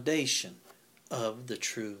foundation of the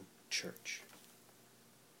true church.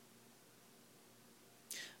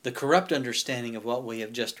 The corrupt understanding of what we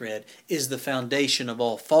have just read is the foundation of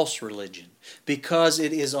all false religion, because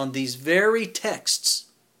it is on these very texts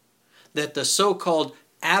that the so-called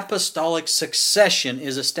apostolic succession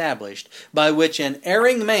is established, by which an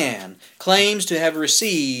erring man claims to have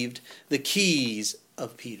received the keys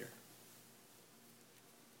of Peter.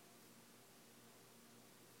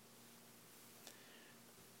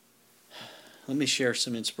 Let me share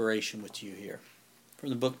some inspiration with you here from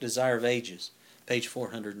the book Desire of Ages, page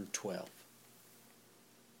 412.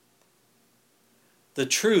 The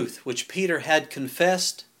truth which Peter had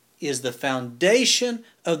confessed is the foundation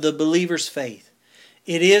of the believer's faith.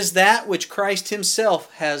 It is that which Christ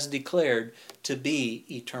himself has declared to be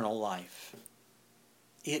eternal life.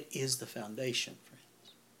 It is the foundation,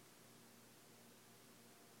 friends.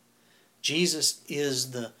 Jesus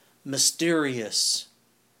is the mysterious.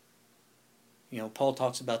 Paul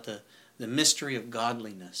talks about the mystery of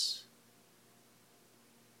godliness.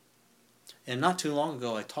 And not too long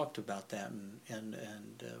ago I talked about that and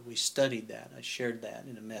we studied that. I shared that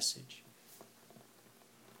in a message.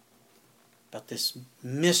 About this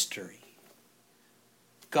mystery.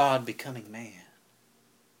 God becoming man.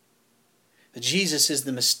 But Jesus is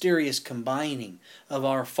the mysterious combining of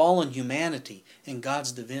our fallen humanity and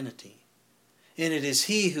God's divinity. And it is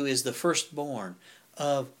He who is the firstborn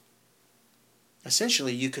of,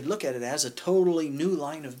 essentially you could look at it as a totally new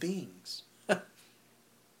line of beings.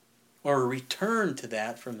 Or a return to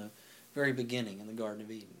that from the very beginning in the Garden of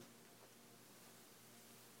Eden.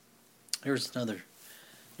 Here's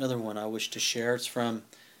another one I wish to share. It's from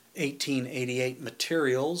 1888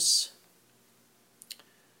 Materials,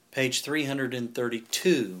 page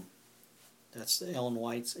 332. That's Ellen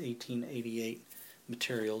White's 1888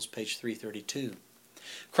 Materials, page 332.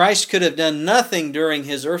 Christ could have done nothing during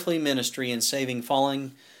his earthly ministry in saving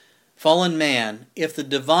fallen man if the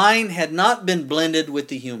divine had not been blended with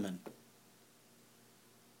the human.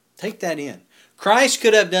 Take that in. Christ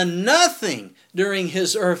could have done nothing during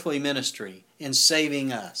his earthly ministry in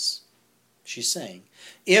saving us, she's saying,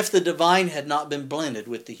 if the divine had not been blended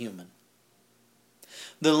with the human.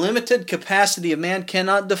 The limited capacity of man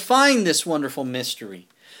cannot define this wonderful mystery,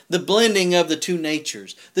 the blending of the two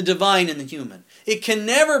natures, the divine and the human. It can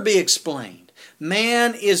never be explained.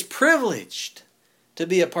 Man is privileged to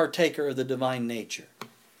be a partaker of the divine nature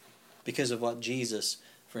because of what Jesus,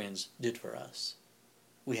 friends, did for us.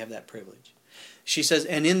 We have that privilege. She says,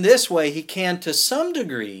 and in this way he can to some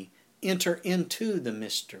degree enter into the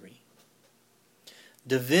mystery.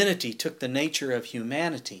 Divinity took the nature of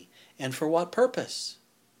humanity, and for what purpose?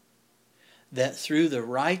 That through the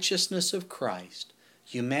righteousness of Christ,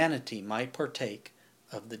 humanity might partake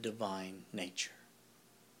of the divine nature.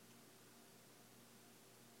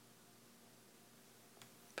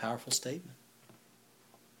 Powerful statement.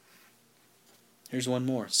 Here's one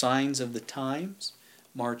more. Signs of the Times,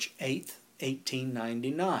 March 8th,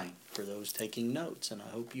 1899, for those taking notes, and I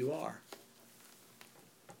hope you are.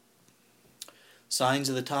 Signs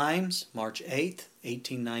of the Times, March 8th,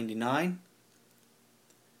 1899.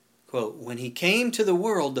 Quote, "When he came to the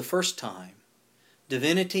world the first time,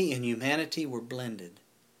 divinity and humanity were blended.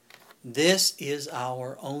 This is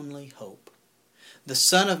our only hope. The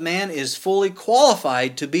Son of Man is fully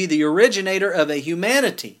qualified to be the originator of a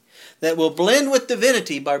humanity that will blend with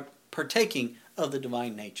divinity by partaking of the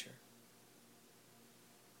divine nature."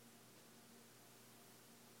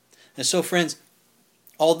 And so, friends,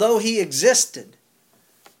 although he existed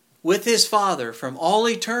with his Father from all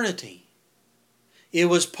eternity, it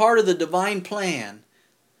was part of the divine plan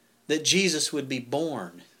that Jesus would be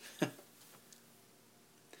born.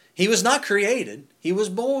 He was not created, he was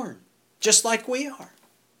born, just like we are.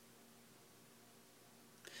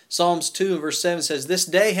 Psalms 2 verse 7 says, "This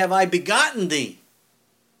day have I begotten thee."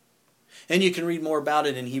 And you can read more about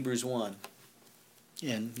it in Hebrews 1.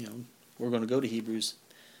 And, we're going to go to Hebrews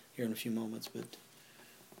here in a few moments. But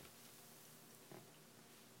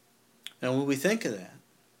now when we think of that,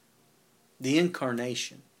 the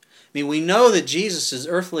incarnation. I mean, we know that Jesus'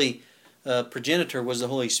 earthly progenitor was the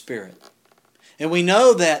Holy Spirit. And we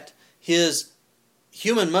know that his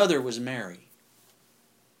human mother was Mary.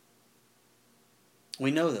 We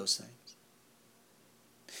know those things.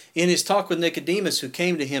 In his talk with Nicodemus, who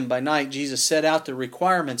came to him by night, Jesus set out the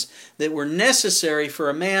requirements that were necessary for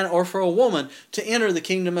a man or for a woman to enter the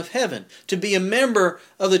kingdom of heaven, to be a member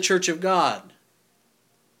of the church of God.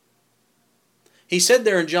 He said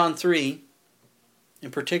there in John 3,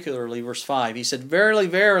 and particularly verse 5, he said, "Verily,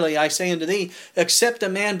 verily, I say unto thee, except a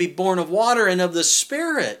man be born of water and of the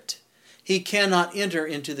Spirit, he cannot enter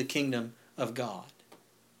into the kingdom of God."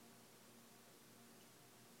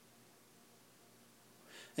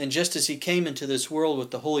 And just as he came into this world with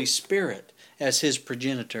the Holy Spirit as his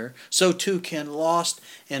progenitor, so too can lost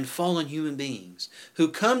and fallen human beings who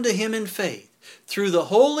come to him in faith through the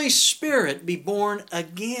Holy Spirit be born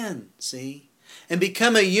again, see? And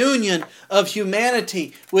become a union of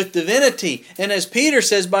humanity with divinity. And as Peter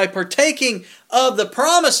says, by partaking of the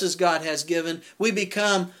promises God has given, we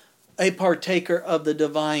become a partaker of the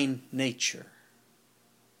divine nature.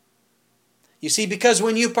 You see, because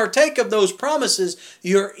when you partake of those promises,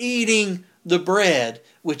 you're eating the bread,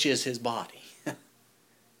 which is his body.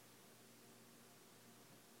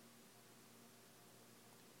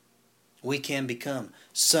 We can become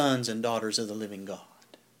sons and daughters of the living God,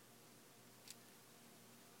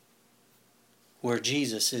 where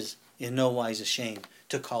Jesus is in no wise ashamed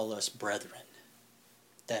to call us brethren.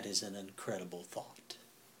 That is an incredible thought.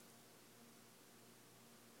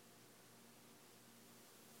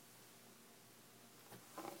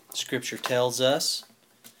 Scripture tells us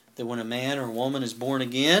that when a man or woman is born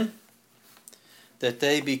again, that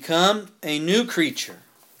they become a new creature.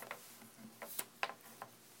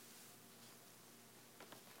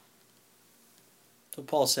 So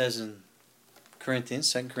Paul says in Corinthians,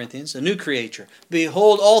 2 Corinthians, a new creature.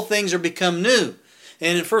 "Behold, all things are become new."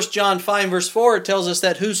 And in 1 John 5 verse 4, it tells us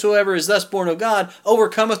that whosoever is thus born of God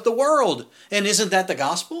overcometh the world. And isn't that the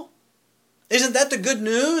gospel? Isn't that the good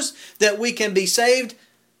news? That we can be saved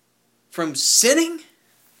from sinning?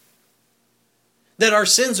 That our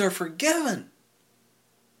sins are forgiven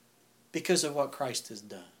because of what Christ has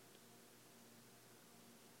done.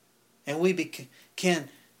 And we can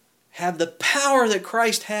have the power that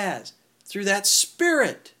Christ has through that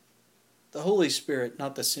Spirit, the Holy Spirit,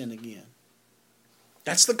 not to sin again.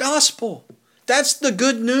 That's the gospel. That's the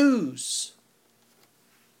good news.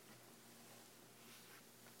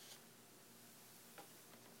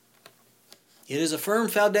 It is a firm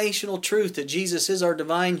foundational truth that Jesus is our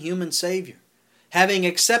divine human Savior, having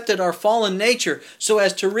accepted our fallen nature so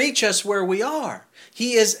as to reach us where we are.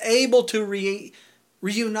 He is able to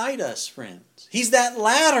reunite us, friends. He's that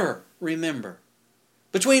ladder, remember,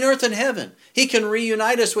 between earth and heaven. He can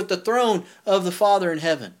reunite us with the throne of the Father in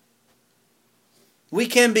heaven. We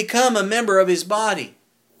can become a member of His body,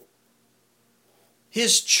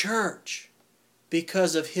 His church,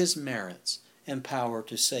 because of His merits and power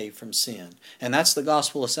to save from sin. And that's the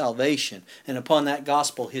gospel of salvation. And upon that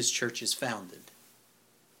gospel, His church is founded.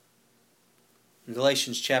 In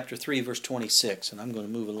Galatians chapter 3, verse 26, and I'm going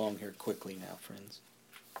to move along here quickly now, friends.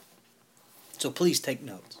 So please take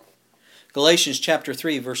notes. Galatians chapter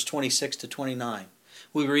 3, verse 26 to 29.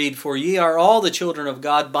 We read, "For ye are all the children of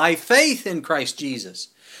God by faith in Christ Jesus.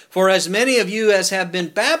 For as many of you as have been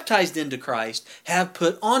baptized into Christ have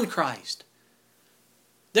put on Christ.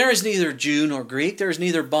 There is neither Jew nor Greek, there is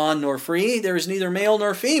neither bond nor free, there is neither male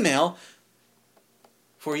nor female.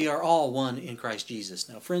 For ye are all one in Christ Jesus.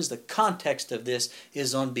 Now, friends, the context of this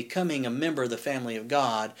is on becoming a member of the family of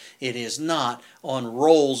God. It is not on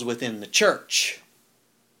roles within the church,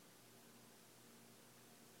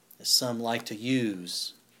 as some like to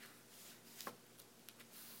use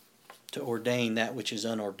to ordain that which is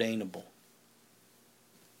unordainable.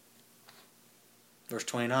 Verse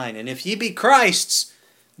 29, and if ye be Christ's,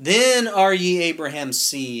 then are ye Abraham's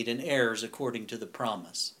seed and heirs according to the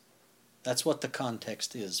promise. That's what the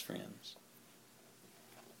context is, friends.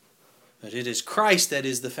 But it is Christ that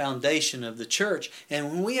is the foundation of the church.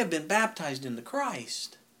 And when we have been baptized into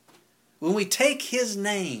Christ, when we take His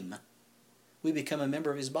name, we become a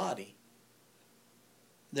member of His body.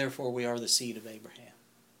 Therefore, we are the seed of Abraham.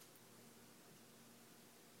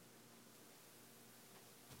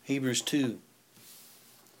 Hebrews 2,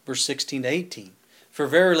 verse 16 to 18. For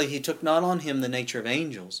verily He took not on Him the nature of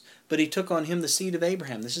angels, but He took on Him the seed of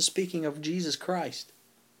Abraham. This is speaking of Jesus Christ.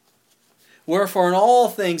 Wherefore in all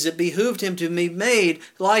things it behooved Him to be made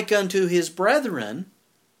like unto His brethren,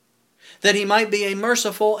 that He might be a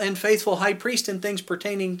merciful and faithful high priest in things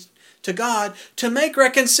pertaining to God, to make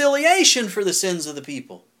reconciliation for the sins of the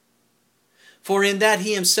people. For in that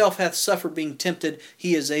He Himself hath suffered being tempted,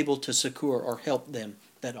 He is able to succor or help them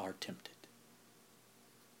that are tempted.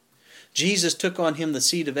 Jesus took on Him the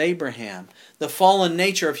seed of Abraham, the fallen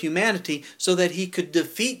nature of humanity, so that He could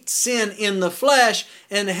defeat sin in the flesh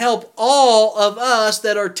and help all of us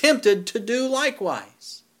that are tempted to do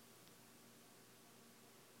likewise.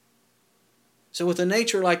 So with a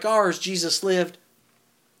nature like ours, Jesus lived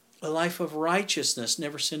a life of righteousness,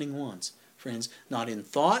 never sinning once. Friends, not in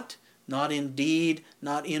thought, not in deed,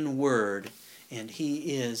 not in word. And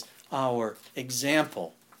He is our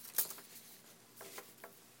example.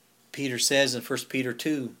 Peter says in 1 Peter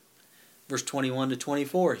 2, verse 21 to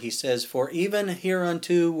 24, he says, for even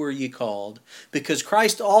hereunto were ye called, because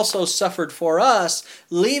Christ also suffered for us,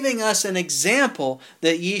 leaving us an example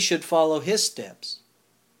that ye should follow His steps.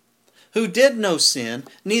 Who did no sin,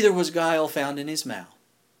 neither was guile found in His mouth.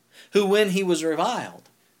 Who when He was reviled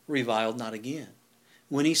not again.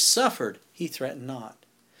 When He suffered, He threatened not,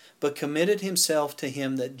 but committed Himself to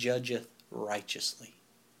Him that judgeth righteously.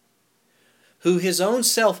 Who His own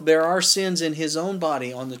self bare our sins in His own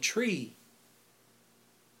body on the tree,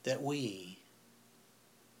 that we,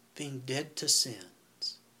 being dead to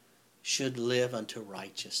sins, should live unto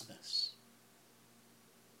righteousness,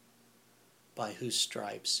 by whose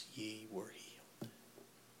stripes ye were healed.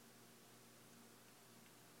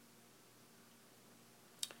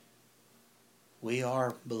 We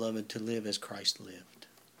are, beloved, to live as Christ lived.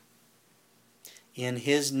 In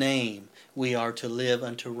His name we are to live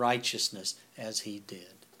unto righteousness as He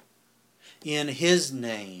did. In His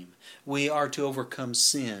name we are to overcome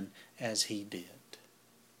sin as He did.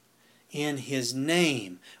 In His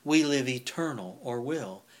name we live eternal, or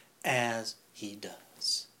will, as He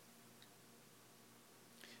does.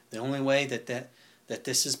 The only way that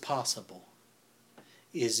this is possible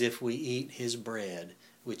is if we eat His bread,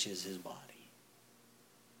 which is His body,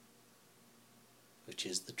 which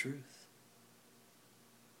is the truth.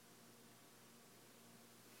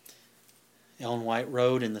 Ellen White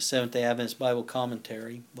wrote in the Seventh-day Adventist Bible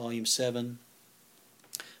Commentary, Volume 7,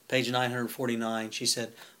 page 949, she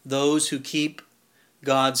said, those who keep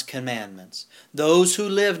God's commandments, those who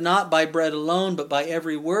live not by bread alone, but by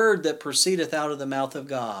every word that proceedeth out of the mouth of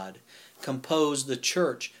God, compose the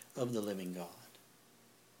church of the living God.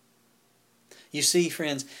 You see,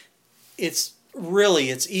 friends, it's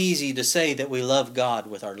easy to say that we love God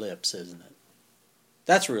with our lips, isn't it?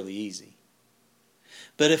 That's really easy.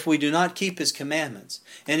 But if we do not keep His commandments,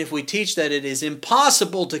 and if we teach that it is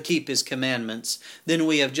impossible to keep His commandments, then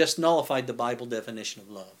we have just nullified the Bible definition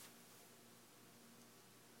of love.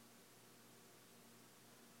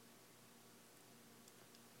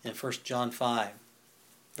 In 1 John 5,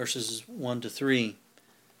 verses 1 to 3,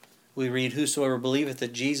 we read, whosoever believeth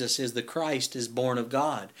that Jesus is the Christ is born of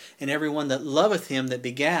God, and every one that loveth Him that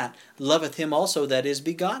begat, loveth Him also that is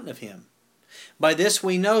begotten of Him. By this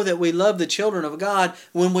we know that we love the children of God,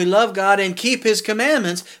 when we love God and keep His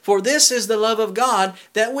commandments. For this is the love of God,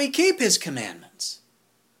 that we keep His commandments.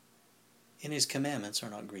 And His commandments are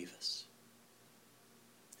not grievous.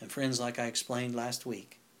 And friends, like I explained last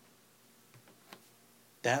week,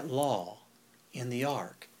 that law in the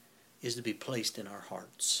ark is to be placed in our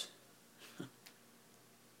hearts.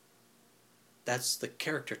 That's the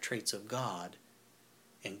character traits of God,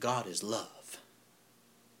 and God is love.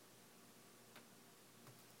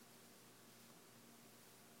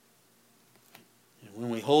 When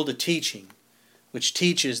we hold a teaching which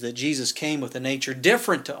teaches that Jesus came with a nature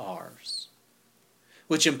different to ours,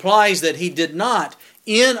 which implies that He did not,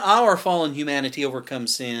 in our fallen humanity, overcome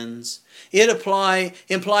sins. It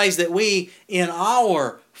implies that we, in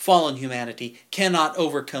our fallen humanity, cannot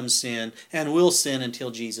overcome sin and will sin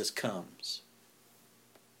until Jesus comes.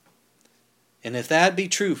 And if that be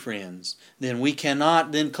true, friends, then we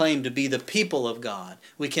cannot then claim to be the people of God.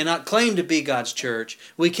 We cannot claim to be God's church.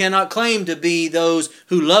 We cannot claim to be those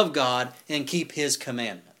who love God and keep His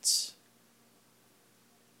commandments.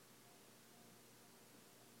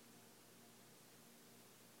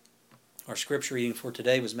 Our scripture reading for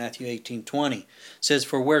today was Matthew 18:20. It says,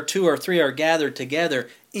 "For where 2 or 3 are gathered together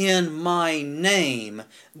in my name,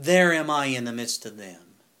 there am I in the midst of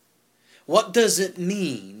them." What does it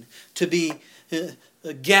mean to be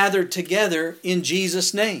gathered together in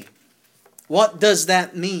Jesus' name? What does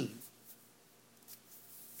that mean?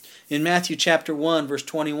 In Matthew chapter 1, verse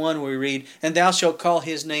 21, we read, "And thou shalt call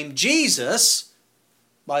his name Jesus."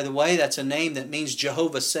 By the way, that's a name that means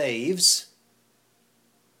Jehovah saves.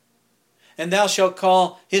 "And thou shalt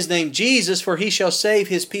call his name Jesus, for he shall save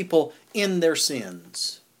his people in their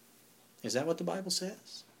sins." Is that what the Bible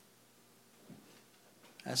says?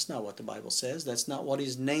 That's not what the Bible says. That's not what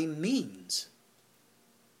his name means.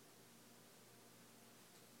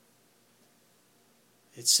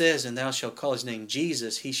 It says, "And thou shalt call his name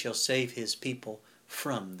Jesus, he shall save his people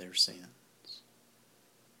from their sins."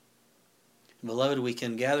 Beloved, we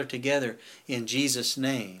can gather together in Jesus'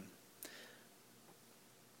 name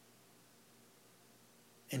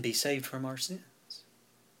and be saved from our sins.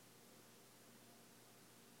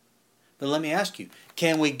 But let me ask you,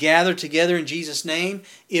 can we gather together in Jesus' name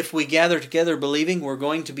if we gather together believing we're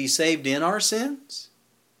going to be saved in our sins?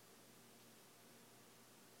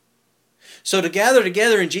 So to gather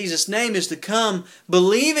together in Jesus' name is to come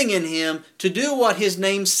believing in Him to do what His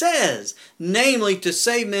name says, namely to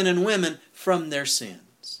save men and women from their sins.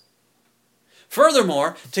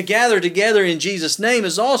 Furthermore, to gather together in Jesus' name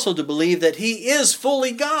is also to believe that He is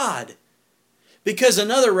fully God. Because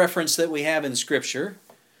another reference that we have in Scripture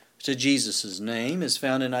to Jesus' name is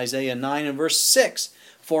found in Isaiah 9 and verse 6.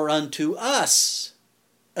 "For unto us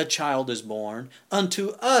a child is born,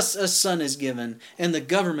 unto us a son is given, and the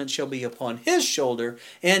government shall be upon his shoulder,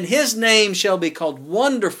 and his name shall be called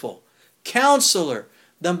Wonderful, Counselor,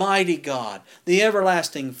 the Mighty God, the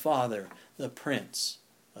Everlasting Father, the Prince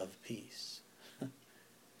of Peace."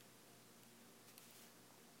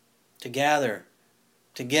 To gather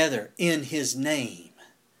together in His name,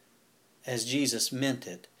 as Jesus meant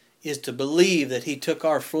it, is to believe that He took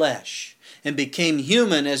our flesh and became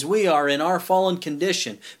human as we are in our fallen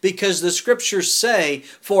condition, because the Scriptures say,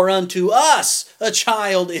 "For unto us a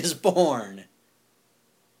child is born."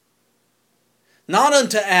 Not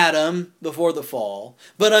unto Adam before the fall,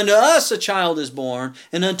 but unto us a child is born,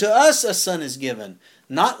 and unto us a son is given,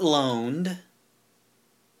 not loaned.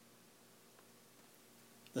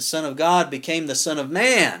 The Son of God became the Son of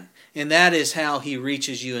Man, and that is how He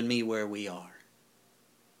reaches you and me where we are.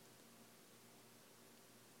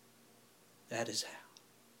 That is how.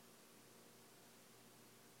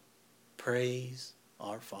 Praise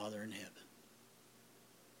our Father in heaven.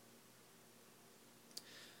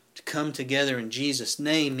 To come together in Jesus'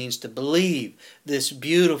 name means to believe this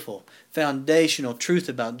beautiful foundational truth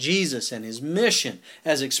about Jesus and His mission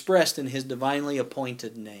as expressed in His divinely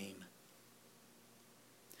appointed name.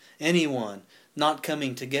 Anyone not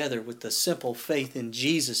coming together with the simple faith in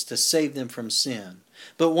Jesus to save them from sin,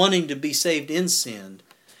 but wanting to be saved in sin,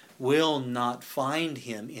 will not find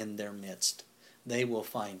Him in their midst. They will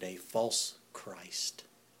find a false Christ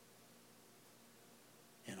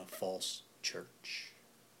and a false church.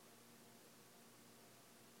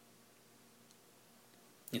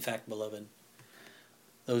 In fact, beloved,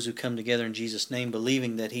 those who come together in Jesus' name,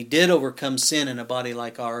 believing that He did overcome sin in a body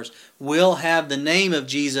like ours, will have the name of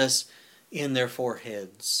Jesus in their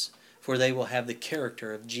foreheads, for they will have the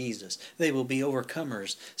character of Jesus. They will be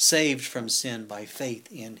overcomers, saved from sin by faith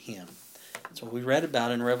in Him. That's what we read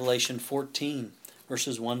about in Revelation 14,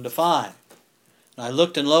 verses 1 to 5. "And I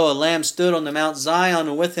looked, and lo, a Lamb stood on the Mount Zion,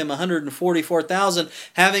 and with Him 144,000,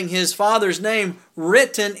 having His Father's name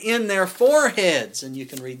written in their foreheads." And you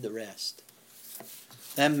can read the rest.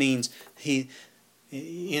 That means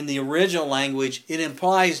in the original language, it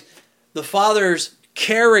implies the Father's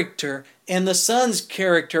character and the Son's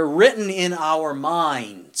character written in our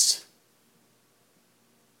minds.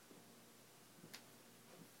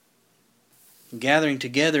 Gathering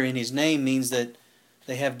together in His name means that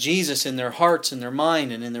they have Jesus in their hearts and their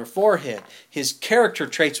mind and in their forehead. His character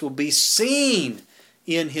traits will be seen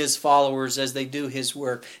in His followers as they do His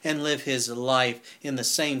work and live His life in the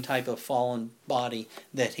same type of fallen body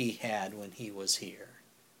that He had when He was here.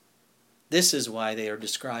 This is why they are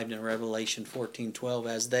described in Revelation 14:12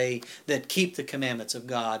 as they that keep the commandments of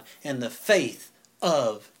God and the faith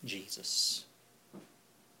of Jesus.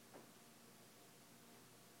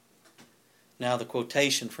 Now the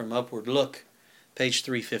quotation from Upward Look, page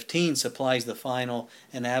 315, supplies the final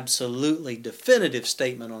and absolutely definitive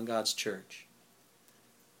statement on God's church.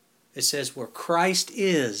 It says, where Christ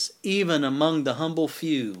is, even among the humble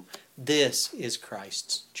few, this is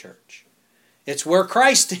Christ's church. It's where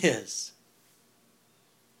Christ is.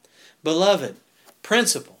 Beloved,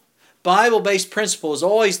 principle, Bible-based principle is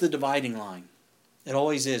always the dividing line. It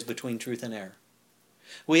always is between truth and error.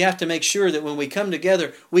 We have to make sure that when we come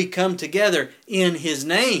together in His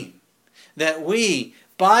name. That we,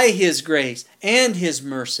 by His grace and His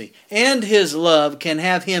mercy and His love, can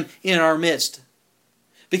have Him in our midst.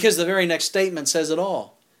 Because the very next statement says it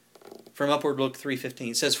all. From Upward Look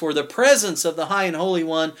 3:15. It says, for the presence of the High and Holy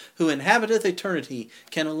One who inhabiteth eternity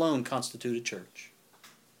can alone constitute a church.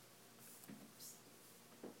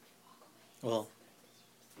 Well,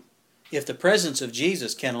 if the presence of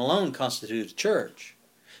Jesus can alone constitute a church,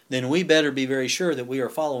 then we better be very sure that we are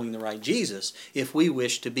following the right Jesus if we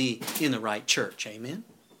wish to be in the right church. Amen?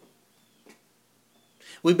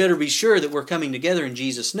 We better be sure that we're coming together in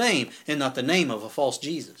Jesus' name and not the name of a false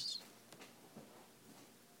Jesus.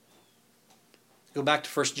 Go back to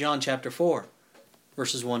 1 John chapter 4,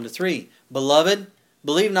 verses 1 to 3. Beloved,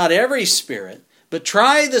 believe not every spirit, but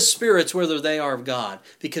try the spirits whether they are of God,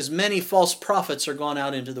 because many false prophets are gone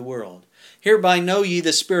out into the world. Hereby know ye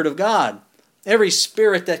the Spirit of God. Every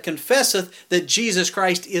spirit that confesseth that Jesus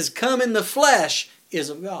Christ is come in the flesh is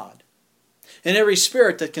of God. And every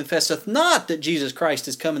spirit that confesseth not that Jesus Christ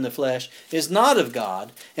is come in the flesh is not of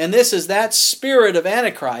God. And this is that spirit of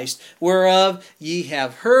Antichrist, whereof ye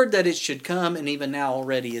have heard that it should come, and even now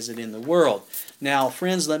already is it in the world. Now,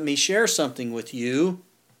 friends, let me share something with you.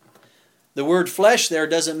 The word flesh there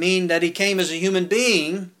doesn't mean that He came as a human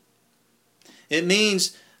being. It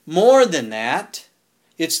means more than that.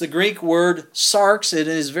 It's the Greek word sarx. It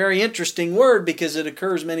is a very interesting word because it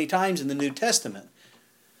occurs many times in the New Testament.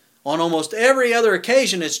 On almost every other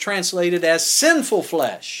occasion, it's translated as sinful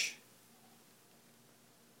flesh.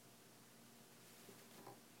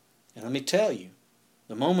 And let me tell you,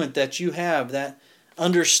 the moment that you have that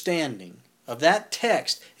understanding of that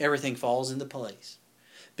text, everything falls into place.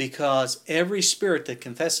 Because every spirit that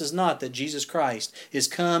confesses not that Jesus Christ is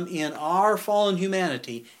come in our fallen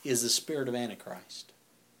humanity is the spirit of Antichrist.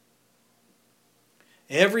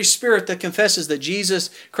 Every spirit that confesses that Jesus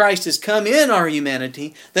Christ has come in our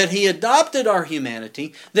humanity, that He adopted our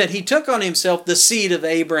humanity, that He took on Himself the seed of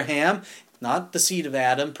Abraham, not the seed of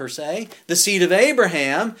Adam per se, the seed of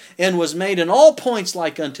Abraham, and was made in all points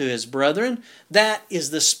like unto His brethren, that is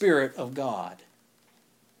the Spirit of God.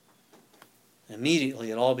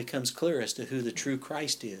 Immediately it all becomes clear as to who the true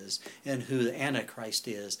Christ is and who the Antichrist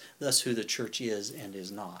is, thus who the church is and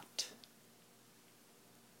is not.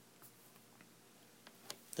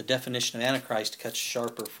 The definition of Antichrist cuts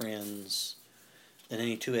sharper, friends, than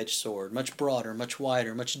any two-edged sword. Much broader, much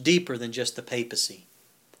wider, much deeper than just the papacy.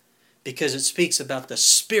 Because it speaks about the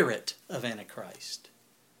spirit of Antichrist.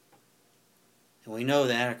 And we know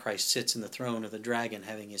that Antichrist sits in the throne of the dragon,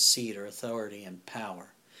 having his seat or authority and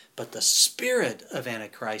power. But the spirit of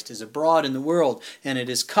Antichrist is abroad in the world, and it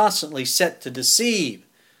is constantly set to deceive.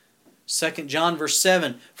 2 John verse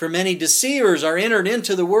 7, for many deceivers are entered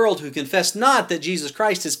into the world who confess not that Jesus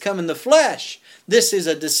Christ is come in the flesh. This is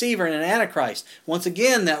a deceiver and an Antichrist. Once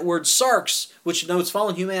again, that word sarx, which denotes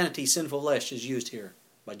fallen humanity, sinful flesh, is used here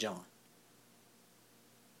by John.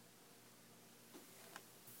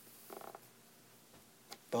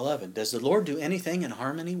 Beloved, does the Lord do anything in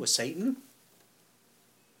harmony with Satan?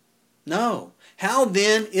 No. How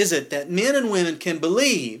then is it that men and women can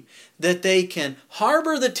believe that they can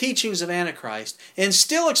harbor the teachings of Antichrist and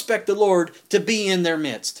still expect the Lord to be in their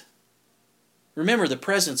midst? Remember, the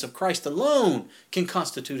presence of Christ alone can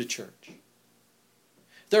constitute a church.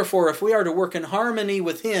 Therefore, if we are to work in harmony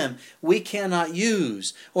with Him, we cannot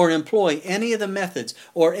use or employ any of the methods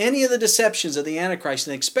or any of the deceptions of the Antichrist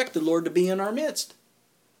and expect the Lord to be in our midst.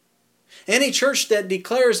 Any church that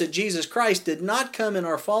declares that Jesus Christ did not come in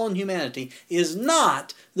our fallen humanity is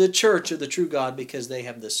not the church of the true God, because they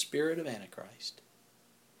have the spirit of Antichrist.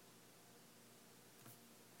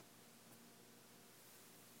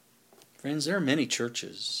 Friends, there are many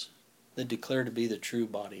churches that declare to be the true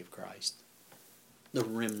body of Christ, the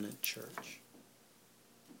remnant church.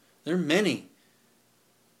 There are many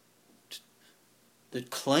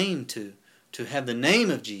that claim to have the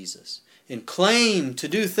name of Jesus and claim to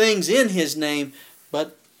do things in His name,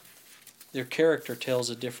 but their character tells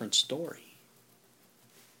a different story.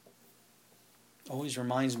 always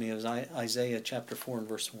reminds me of Isaiah chapter 4 and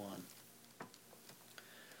verse 1. It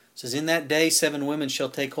says, "In that day 7 women shall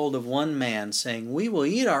take hold of one man, saying, We will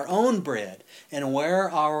eat our own bread and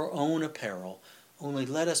wear our own apparel. Only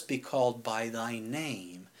let us be called by thy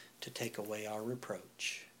name to take away our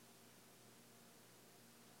reproach."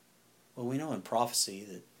 Well, we know in prophecy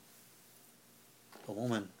that a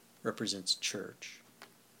woman represents church.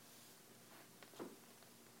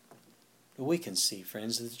 But we can see,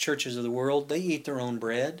 friends, that the churches of the world, they eat their own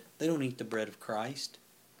bread. They don't eat the bread of Christ.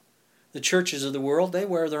 The churches of the world, they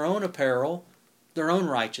wear their own apparel, their own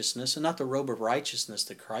righteousness, and not the robe of righteousness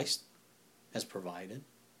that Christ has provided.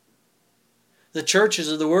 The churches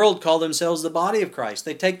of the world call themselves the body of Christ.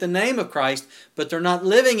 They take the name of Christ, but they're not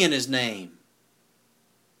living in His name.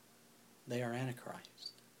 They are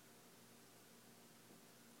Antichrist.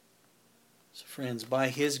 So friends, by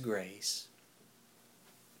His grace,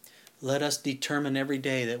 let us determine every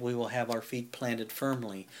day that we will have our feet planted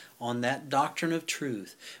firmly on that doctrine of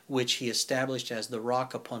truth which He established as the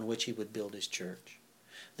rock upon which He would build His church.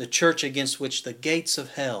 The church against which the gates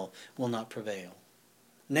of hell will not prevail.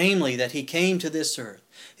 Namely, that He came to this earth,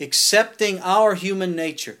 accepting our human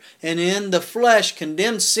nature, and in the flesh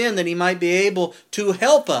condemned sin that He might be able to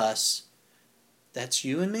help us. That's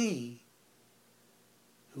you and me,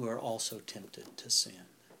 who are also tempted to sin.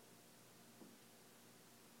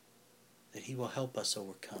 That He will help us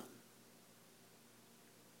overcome.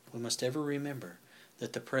 We must ever remember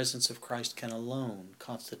that the presence of Christ can alone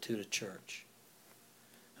constitute a church.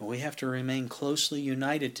 And we have to remain closely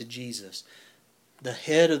united to Jesus, the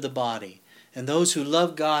head of the body, and those who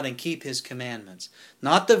love God and keep His commandments.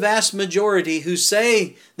 Not the vast majority who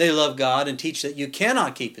say they love God and teach that you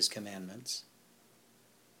cannot keep His commandments.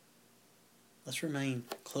 Let's remain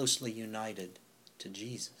closely united to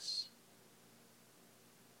Jesus.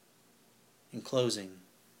 In closing,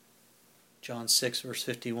 John 6 verse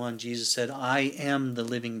 51, Jesus said, "I am the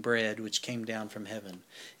living bread which came down from heaven.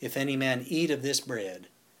 If any man eat of this bread,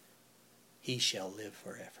 he shall live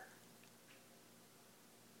forever.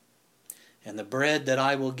 And the bread that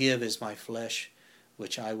I will give is my flesh,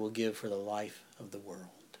 which I will give for the life of the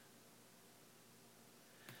world."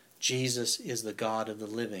 Jesus is the God of the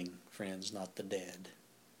living, friends, not the dead.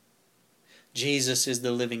 Jesus is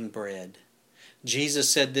the living bread. Jesus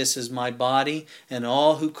said, "This is my body, and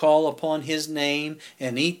all who call upon His name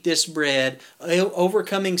and eat this bread,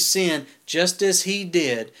 overcoming sin just as He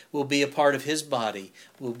did, will be a part of His body,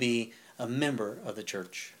 will be a member of the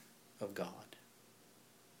church of God."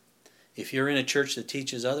 If you're in a church that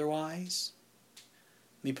teaches otherwise,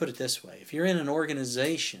 let me put it this way. If you're in an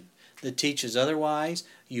organization that teaches otherwise,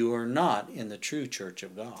 you are not in the true church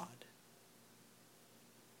of God.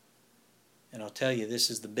 And I'll tell you, this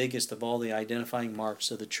is the biggest of all the identifying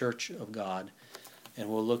marks of the church of God. And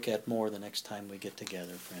we'll look at more the next time we get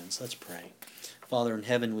together, friends. Let's pray. Father in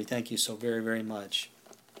heaven, we thank You so very, very much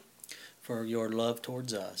for Your love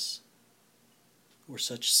towards us. We're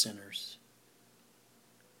such sinners.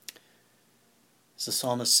 As the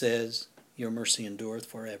psalmist says, Your mercy endureth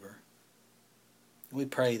forever. We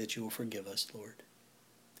pray that You will forgive us, Lord.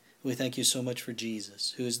 We thank You so much for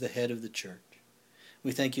Jesus, who is the head of the church.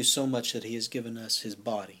 We thank You so much that He has given us His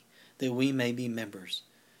body, that we may be members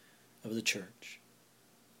of the church,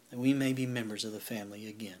 that we may be members of the family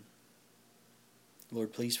again.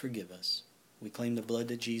 Lord, please forgive us. We claim the blood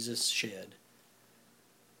that Jesus shed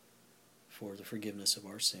for the forgiveness of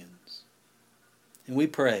our sins. And we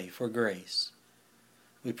pray for grace.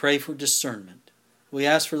 We pray for discernment. We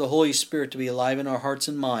ask for the Holy Spirit to be alive in our hearts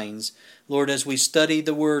and minds, Lord, as we study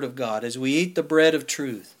the Word of God, as we eat the bread of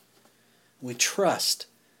truth. We trust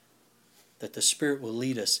that the Spirit will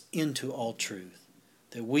lead us into all truth,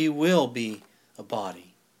 that we will be a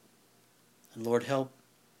body. And Lord, help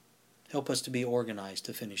us to be organized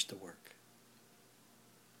to finish the work.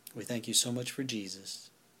 We thank You so much for Jesus.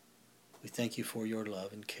 We thank You for Your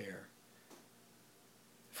love and care,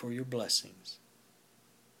 for Your blessings,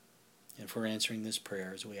 and for answering this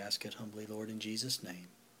prayer as we ask it humbly, Lord, in Jesus' name.